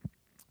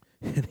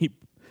 And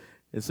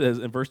it says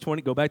in verse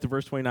 20, go back to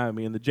verse 29 with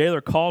me, and the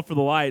jailer called for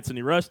the lights, and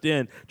he rushed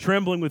in,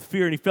 trembling with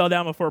fear, and he fell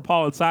down before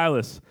Paul and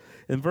Silas.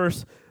 In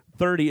verse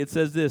 30, it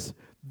says this,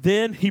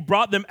 then he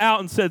brought them out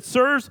and said,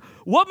 sirs,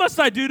 what must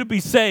I do to be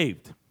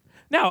saved?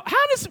 Now,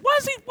 why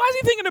is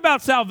he thinking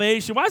about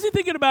salvation? Why is he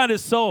thinking about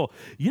his soul?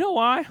 You know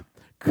why?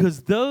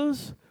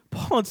 Because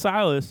Paul and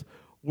Silas,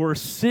 were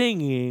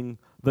singing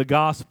the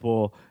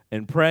gospel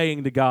and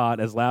praying to God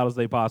as loud as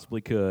they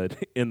possibly could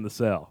in the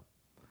cell.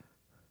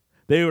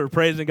 They were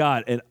praising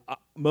God, and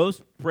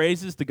most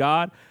praises to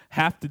God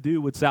have to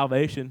do with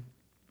salvation.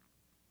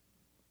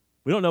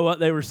 We don't know what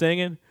they were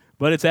singing,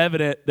 but it's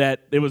evident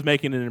that it was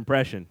making an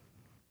impression.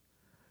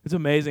 It's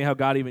amazing how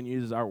God even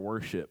uses our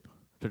worship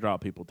to draw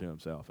people to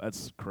himself.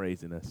 That's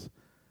craziness.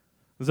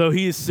 So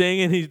he's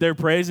singing, they're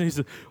praising. He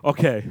says,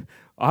 okay,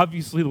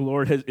 obviously the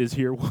Lord is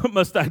here. What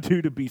must I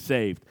do to be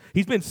saved?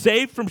 He's been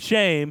saved from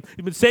shame.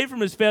 He's been saved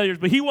from his failures,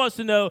 but he wants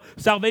to know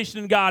salvation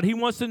in God. He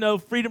wants to know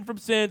freedom from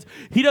sins.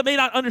 He may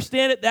not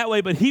understand it that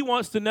way, but he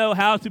wants to know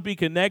how to be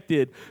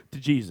connected to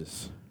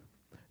Jesus.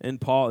 And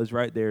Paul is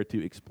right there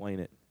to explain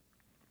it.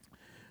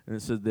 And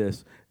it says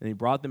this, and he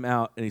brought them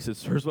out, and he says,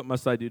 sirs, what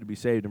must I do to be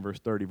saved? In verse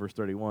 30, verse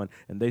 31,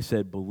 and they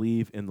said,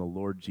 believe in the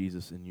Lord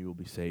Jesus, and you will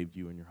be saved,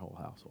 you and your whole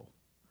household.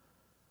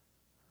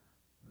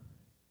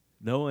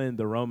 Knowing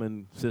the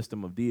Roman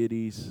system of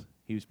deities,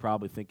 he was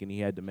probably thinking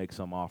he had to make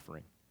some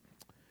offering,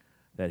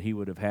 that he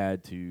would have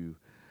had to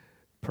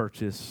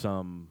purchase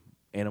some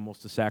animals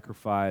to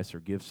sacrifice or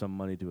give some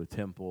money to a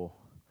temple.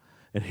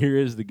 And here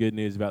is the good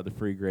news about the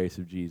free grace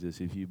of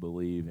Jesus. If you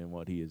believe in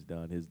what he has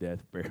done, his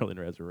death, burial, and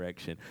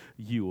resurrection,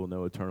 you will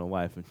know eternal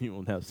life and you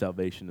will know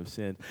salvation of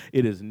sin.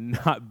 It is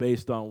not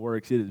based on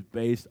works. It is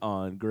based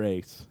on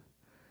grace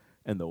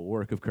and the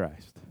work of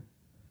Christ.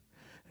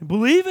 And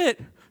believe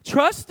it.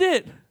 Trust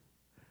it.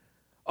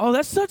 Oh,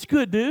 that's such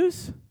good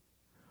news.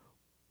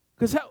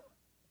 Because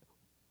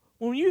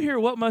when you hear,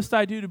 what must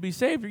I do to be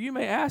saved, or you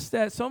may ask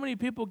that, so many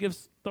people give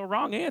the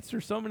wrong answer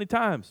so many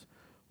times.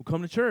 Well,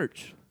 come to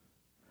church.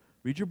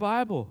 Read your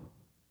Bible.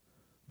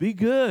 Be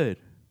good.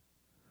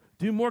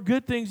 Do more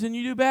good things than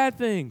you do bad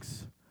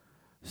things.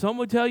 Some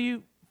would tell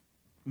you,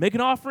 make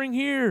an offering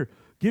here.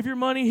 Give your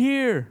money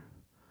here.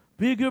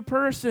 Be a good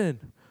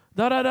person.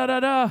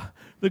 Da-da-da-da-da.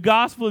 The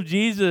gospel of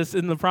Jesus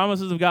and the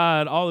promises of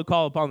God, all who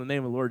call upon the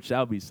name of the Lord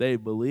shall be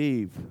saved.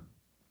 Believe.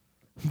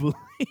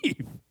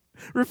 Believe.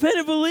 Repent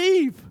and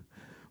believe.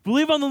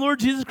 Believe on the Lord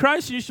Jesus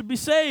Christ and you shall be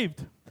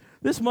saved.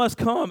 This must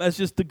come as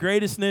just the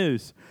greatest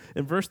news.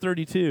 In verse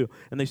 32,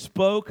 and they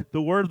spoke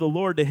the word of the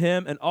Lord to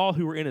him and all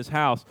who were in his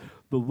house.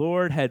 The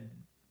Lord had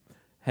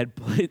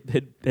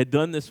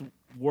done this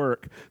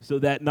work so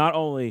that not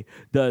only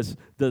does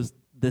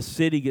the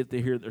city get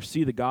to hear or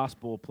see the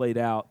gospel played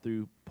out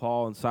through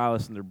Paul and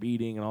Silas and their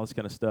beating and all this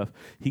kind of stuff,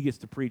 he gets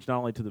to preach not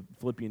only to the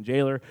Philippian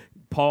jailer,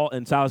 Paul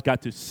and Silas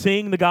got to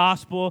sing the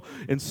gospel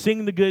and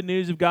sing the good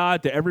news of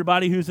God to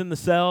everybody who's in the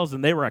cells,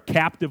 and they were a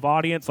captive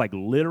audience, like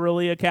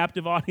literally a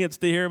captive audience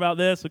to hear about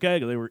this, okay,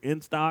 because they were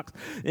in stocks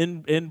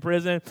in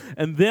prison.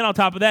 And then on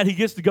top of that, he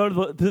gets to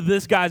go to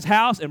this guy's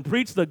house and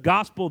preach the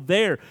gospel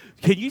there.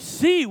 Can you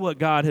see what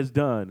God has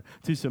done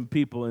to some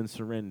people in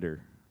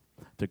surrender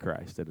to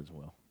Christ as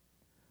well?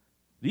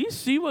 Do you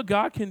see what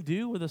God can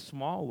do with a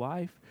small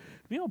life?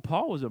 You know,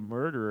 Paul was a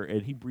murderer,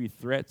 and he breathed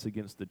threats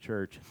against the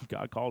church.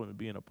 God called him to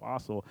be an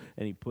apostle,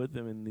 and he put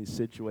them in these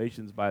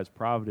situations by his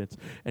providence,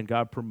 and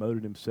God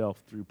promoted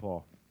himself through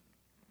Paul.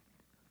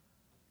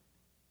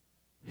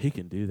 He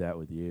can do that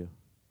with you.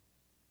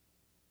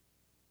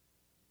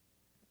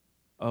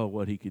 Oh,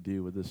 what he could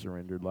do with a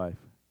surrendered life.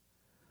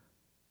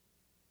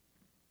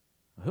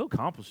 He'll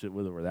accomplish it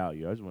with or without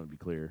you. I just want to be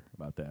clear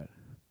about that.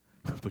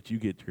 But you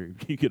get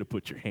to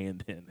put your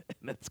hand in, and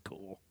that's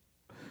cool.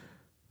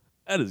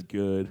 That is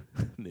good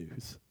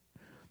news.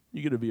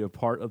 You get to be a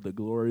part of the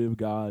glory of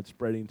God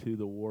spreading to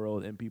the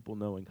world and people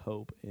knowing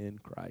hope in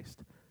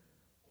Christ.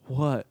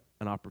 What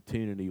an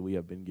opportunity we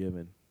have been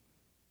given.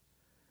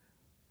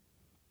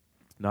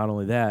 Not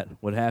only that,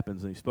 what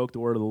happens? And he spoke the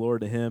word of the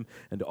Lord to him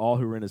and to all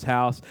who were in his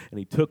house, and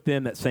he took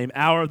them that same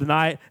hour of the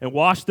night and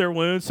washed their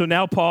wounds. So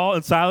now Paul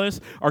and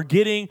Silas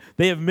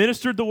they have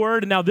ministered the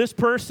word, and now this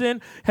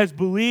person has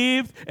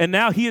believed, and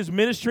now he is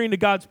ministering to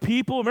God's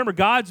people. Remember,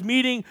 God's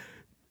meeting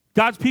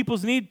God's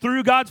people's need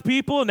through God's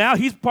people. Now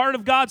he's part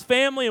of God's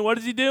family, and what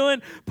is he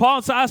doing? Paul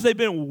and Silas, they've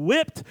been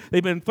whipped.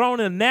 They've been thrown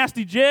in a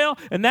nasty jail,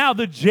 and now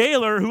the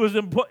jailer who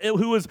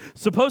was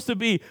supposed to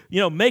be,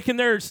 making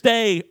their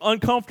stay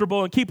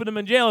uncomfortable and keeping them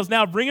in jail is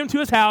now bringing them to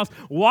his house,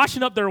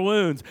 washing up their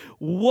wounds.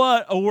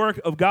 What a work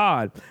of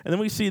God. And then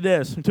we see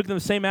this. He took them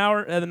the same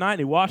hour of the night,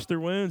 and he washed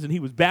their wounds, and he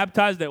was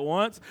baptized at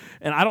once.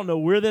 And I don't know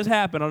where this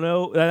happened. I don't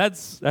know.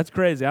 That's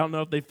crazy. I don't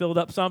know if they filled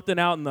up something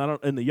out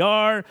in the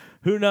yard.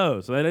 Who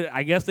knows?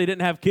 I guess they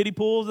didn't have kiddie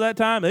pools at that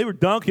time. They were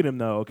dunking him,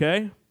 though,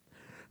 okay?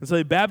 And so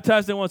they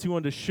baptized him once. He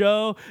wanted to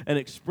show and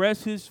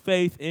express his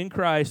faith in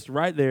Christ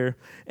right there.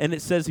 And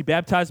it says he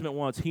baptized him at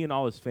once, he and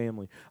all his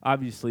family.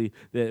 Obviously,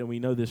 and we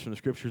know this from the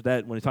scriptures,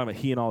 that when he's talking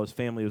about he and all his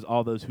family, it was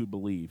all those who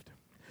believed.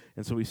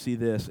 And so we see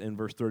this in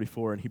verse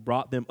 34. And he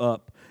brought them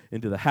up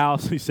into the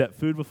house. He set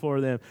food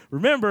before them.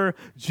 Remember,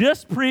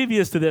 just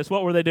previous to this,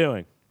 what were they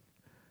doing?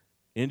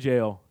 In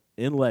jail,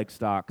 in leg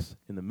stocks,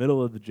 in the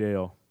middle of the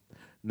jail.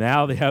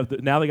 Now they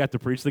got to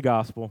preach the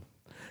gospel.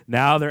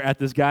 Now they're at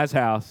this guy's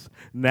house.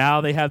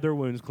 Now they have their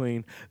wounds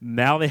clean.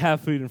 Now they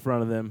have food in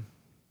front of them.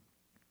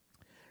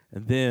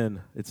 And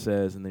then it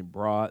says, and they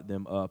brought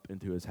them up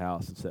into his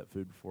house and set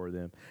food before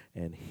them,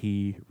 and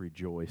he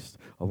rejoiced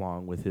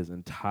along with his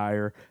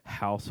entire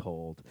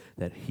household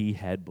that he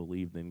had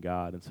believed in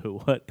God. And so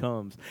what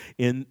comes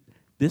in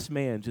this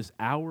man just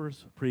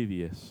hours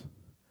previous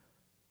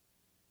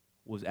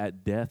was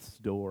at death's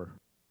door.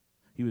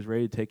 He was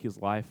ready to take his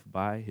life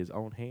by his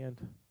own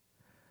hand.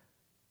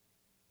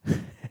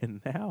 And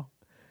now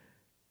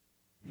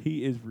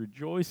he is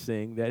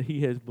rejoicing that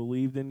he has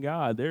believed in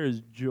God. There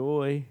is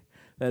joy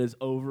that is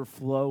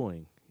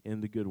overflowing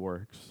in the good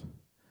works.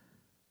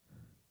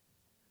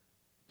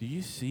 Do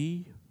you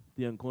see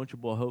the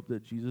unquenchable hope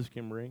that Jesus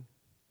can bring?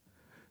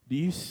 Do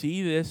you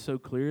see this so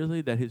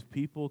clearly that his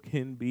people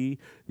can be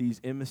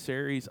these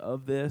emissaries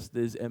of this,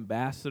 these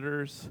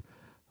ambassadors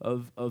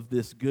of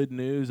this good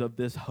news, of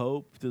this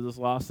hope to this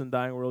lost and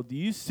dying world? Do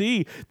you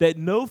see that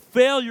no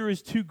failure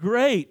is too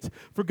great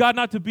for God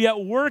not to be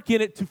at work in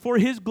it for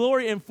his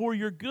glory and for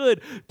your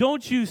good?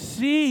 Don't you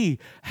see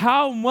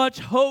how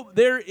much hope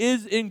there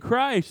is in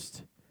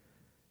Christ?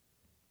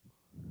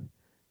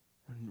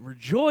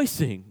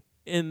 Rejoicing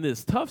in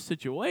this tough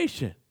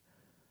situation.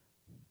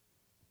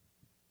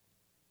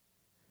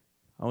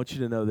 I want you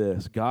to know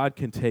this. God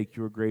can take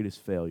your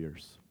greatest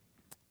failures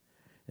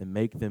and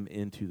make them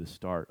into the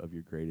start of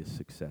your greatest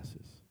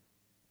successes.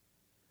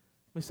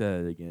 Let me say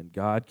that again.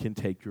 God can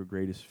take your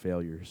greatest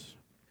failures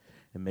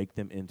and make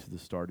them into the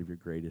start of your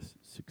greatest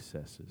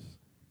successes.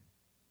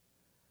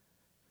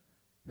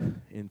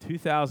 In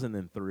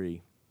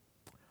 2003,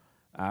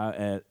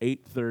 at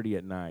 8:30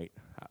 at night,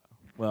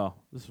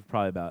 this was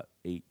probably about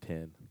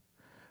 8:10,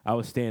 I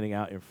was standing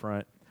out in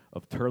front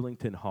of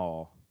Turlington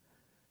Hall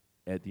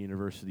at the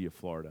University of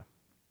Florida.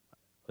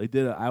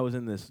 I was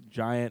in this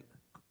giant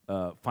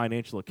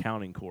financial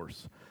accounting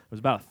course. There was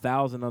about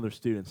 1,000 other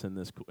students in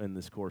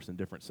this course in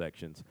different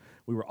sections.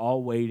 We were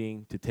all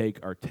waiting to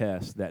take our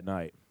test that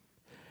night.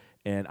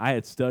 And I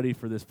had studied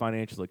for this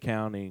financial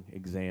accounting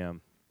exam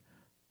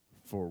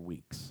for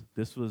weeks.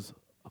 This was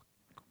a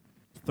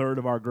third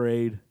of our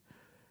grade,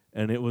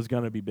 and it was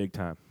going to be big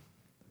time.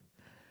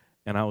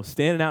 And I was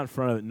standing out in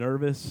front of it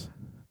nervous,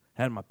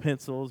 had my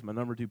pencils, my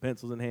number 2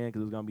 pencils in hand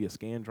because it was going to be a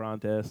Scantron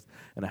test,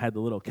 and I had the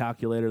little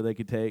calculator they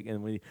could take,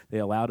 and they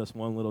allowed us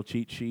one little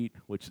cheat sheet,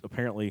 which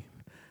apparently,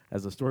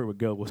 as the story would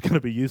go, was going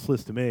to be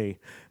useless to me.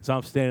 So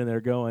I'm standing there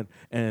going,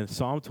 and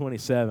Psalm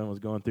 27 was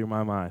going through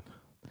my mind.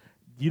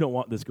 you don't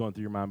want this going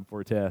through your mind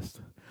before a test.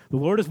 The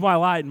Lord is my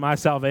light and my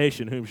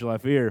salvation. Whom shall I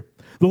fear?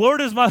 The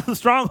Lord is the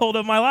stronghold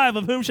of my life.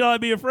 Of whom shall I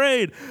be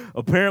afraid?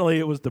 Apparently,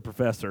 it was the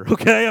professor.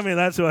 Okay, I mean,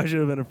 that's who I should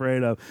have been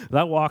afraid of. And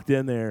I walked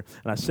in there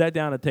and I sat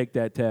down to take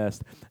that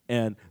test,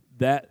 and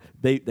that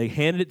they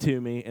handed it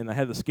to me, and I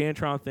had the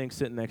Scantron thing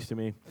sitting next to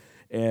me,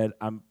 and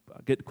I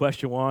get to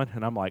question 1,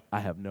 and I'm like, I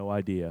have no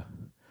idea.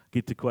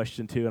 Get to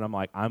question 2, and I'm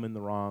like, I'm in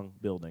the wrong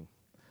building.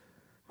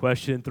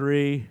 Question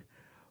 3,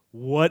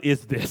 what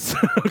is this?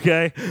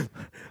 Okay?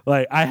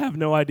 Like, I have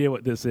no idea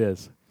what this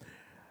is.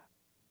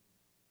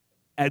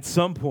 At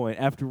some point,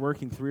 after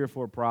working 3 or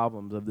 4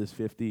 problems of this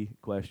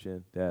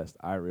 50-question test,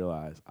 I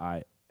realized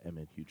I am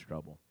in huge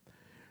trouble.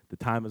 The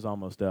time is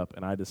almost up,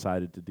 and I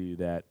decided to do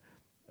that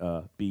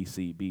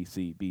BC,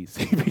 BC,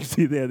 BC,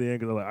 BC there at the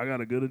end, because I'm like, I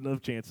got a good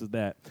enough chance as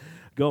that.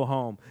 Go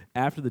home.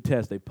 After the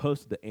test, they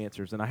posted the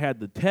answers, and I had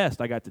the test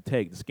I got to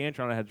take. The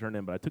Scantron I had to turn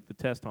in, but I took the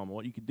test home. And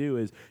what you could do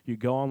is you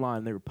go online,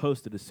 and they were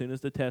posted as soon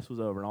as the test was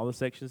over, and all the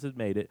sections had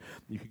made it.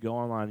 You could go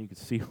online, and you could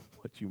see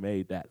what you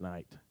made that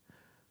night.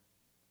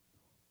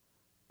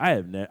 I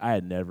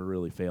had never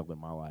really failed in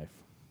my life.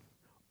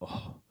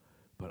 Oh,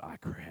 but I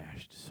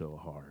crashed so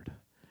hard.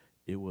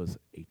 It was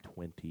a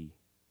 21%.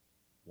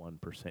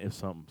 It was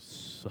something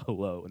so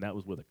low, and that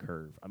was with a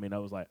curve. I mean, I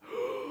was like,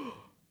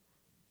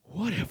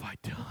 what have I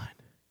done?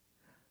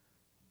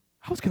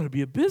 I was going to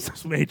be a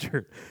business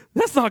major.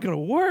 That's not going to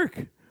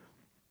work.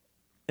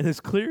 And as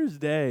clear as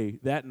day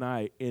that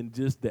night, in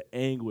just the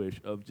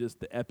anguish of just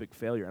the epic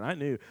failure, and I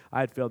knew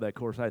I had failed that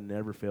course. I had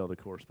never failed a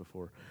course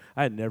before.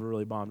 I had never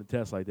really bombed a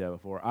test like that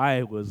before.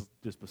 I was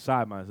just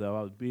beside myself.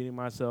 I was beating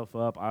myself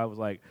up. I was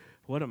like,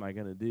 what am I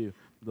going to do?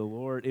 The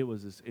Lord,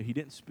 He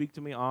didn't speak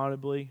to me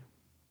audibly,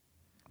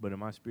 but in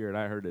my spirit,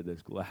 I heard it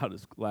as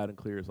loud and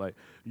clear as like,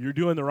 you're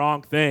doing the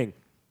wrong thing.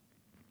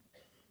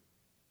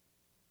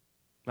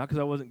 Not because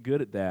I wasn't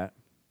good at that.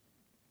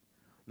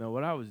 No,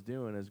 what I was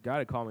doing is God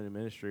had called me to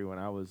ministry when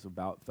I was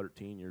about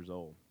 13 years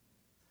old.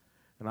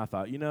 And I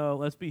thought,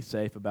 let's be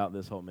safe about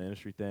this whole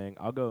ministry thing.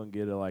 I'll go and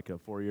get a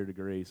 4-year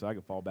degree so I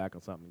can fall back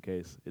on something in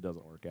case it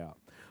doesn't work out.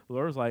 The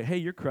Lord was like, hey,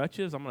 your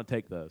crutches, I'm going to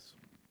take those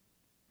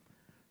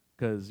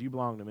because you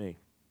belong to me.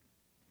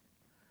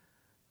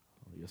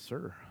 Oh, yes,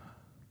 sir.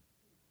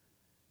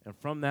 And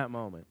from that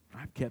moment,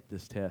 I've kept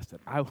this test.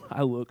 And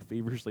I look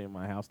feverishly in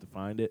my house to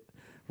find it.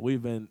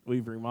 We've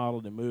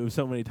remodeled and moved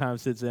so many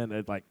times since then.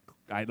 It's like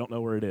I don't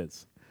know where it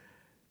is.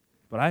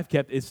 But I've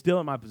kept it's still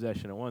in my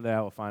possession, and one day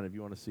I will find it. If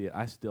you want to see it,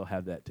 I still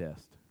have that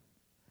test.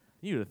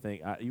 You would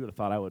have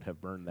thought I would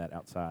have burned that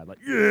outside, like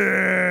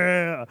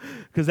yeah,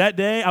 because that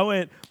day I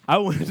went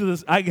to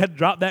this. I had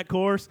dropped that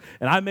course,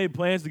 and I made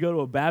plans to go to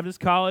a Baptist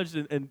college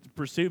and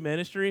pursue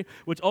ministry.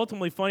 Which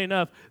ultimately, funny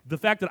enough, the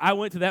fact that I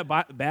went to that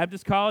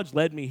Baptist college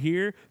led me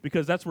here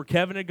because that's where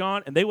Kevin had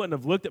gone, and they wouldn't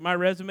have looked at my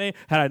resume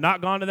had I not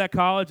gone to that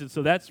college. And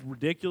so that's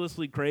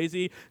ridiculously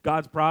crazy.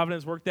 God's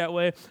providence worked that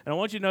way. And I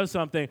want you to know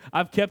something.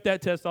 I've kept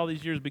that test all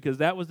these years because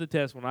that was the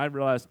test when I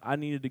realized I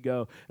needed to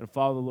go and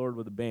follow the Lord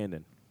with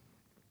abandon.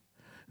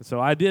 So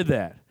I did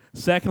that.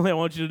 Secondly, I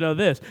want you to know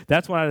this.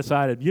 That's when I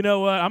decided, you know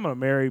what? I'm going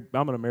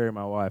to marry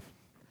my wife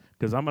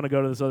because I'm going to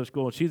go to this other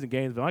school, and she's in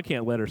Gainesville. I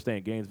can't let her stay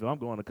in Gainesville. I'm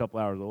going a couple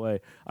hours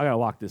away. I got to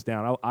lock this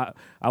down.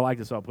 I like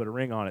this, so I'll put a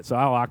ring on it. So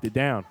I locked it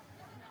down.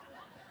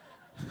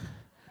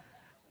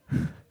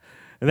 And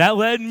that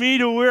led me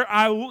to where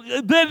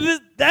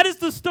that is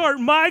the start.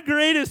 My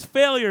greatest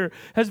failure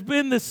has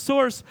been the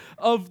source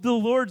of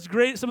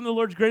some of the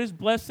Lord's greatest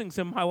blessings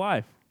in my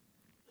life.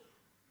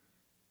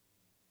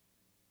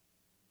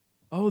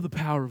 Oh, the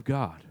power of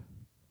God.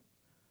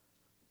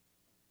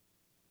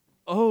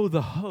 Oh,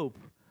 the hope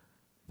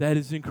that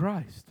is in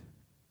Christ.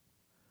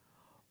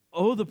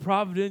 Oh, the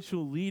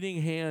providential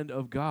leading hand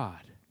of God.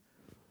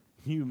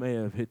 You may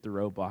have hit the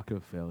roadblock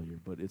of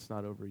failure, but it's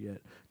not over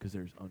yet because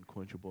there's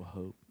unquenchable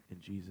hope in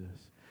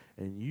Jesus.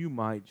 And you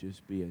might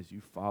just be, as you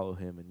follow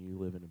him and you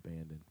live in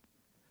abandon,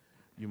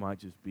 you might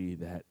just be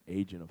that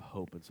agent of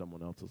hope in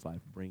someone else's life,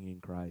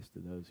 bringing Christ to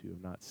those who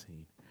have not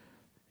seen.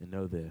 And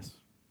know this.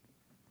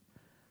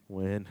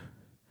 When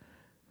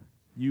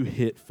you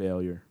hit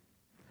failure,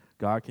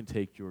 God can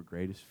take your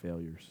greatest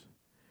failures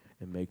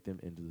and make them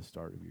into the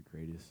start of your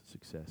greatest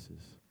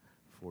successes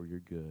for your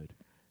good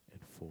and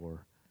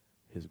for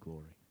his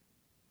glory.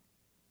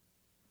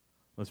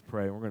 Let's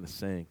pray. We're going to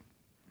sing.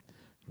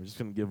 We're just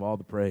going to give all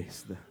the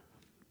praise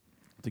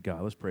to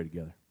God. Let's pray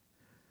together.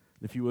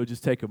 If you would,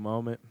 just take a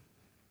moment.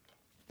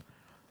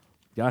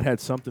 God had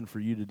something for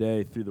you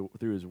today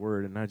through his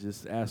word, and I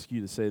just ask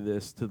you to say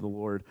this to the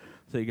Lord.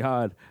 Say,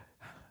 God,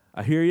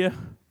 I hear you, and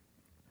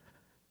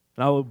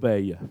I'll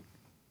obey you.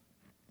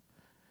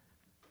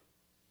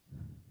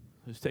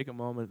 Just take a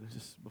moment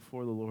just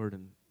before the Lord,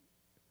 and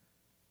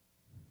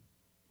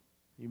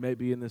you may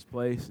be in this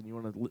place, and you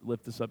want to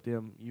lift this up to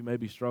him. You may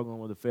be struggling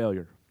with a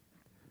failure.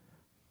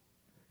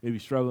 You may be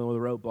struggling with a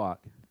roadblock.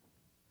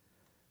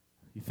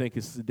 You think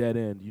it's a dead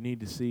end. You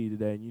need to see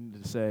today, and you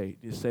need to say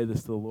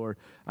this to the Lord.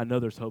 I know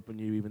there's hope in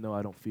you, even though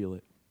I don't feel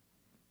it.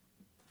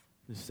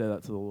 Just say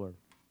that to the Lord.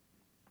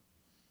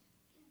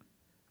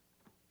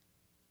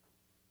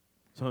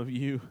 Some of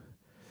you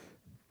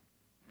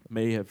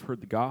may have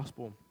heard the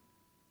gospel.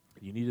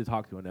 You need to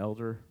talk to an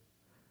elder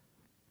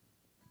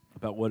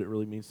about what it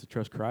really means to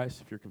trust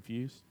Christ if you're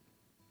confused.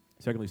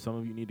 Secondly, some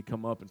of you need to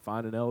come up and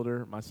find an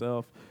elder,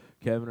 myself,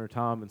 Kevin, or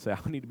Tom, and say,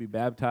 I need to be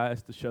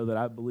baptized to show that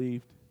I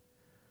believed.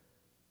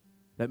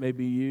 That may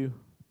be you.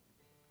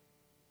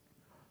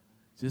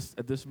 Just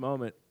at this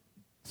moment,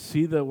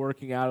 see the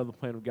working out of the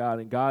plan of God.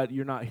 And God,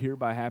 you're not here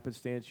by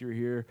happenstance. You're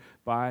here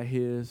by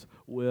His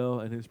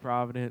will and His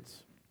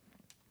providence.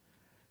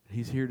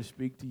 He's here to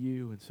speak to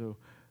you. And so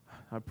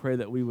I pray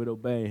that we would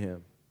obey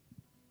Him.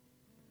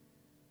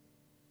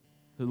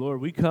 So Lord,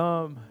 we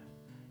come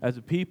as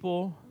a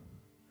people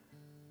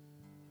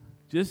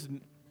just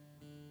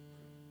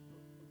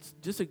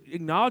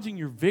acknowledging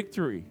your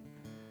victory,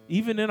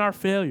 even in our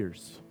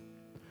failures.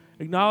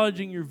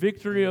 Acknowledging your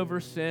victory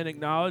over sin,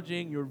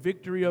 acknowledging your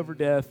victory over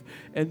death,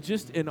 and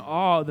just in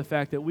awe of the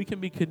fact that we can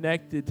be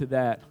connected to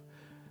that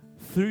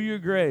through your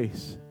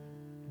grace,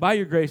 by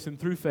your grace and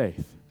through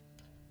faith.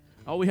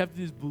 All we have to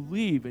do is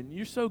believe, and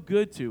you're so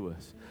good to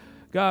us.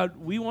 God,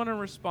 we want to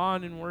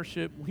respond in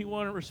worship. We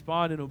want to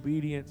respond in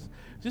obedience.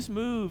 Just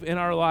move in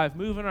our life,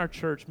 move in our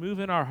church,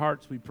 move in our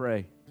hearts, we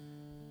pray.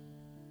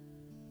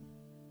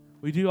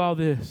 We do all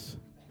this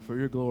for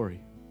your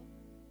glory.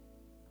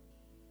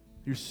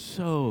 You're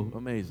so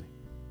amazing.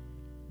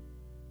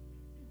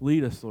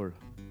 Lead us, Lord.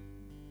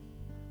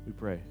 We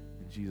pray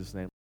in Jesus'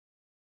 name.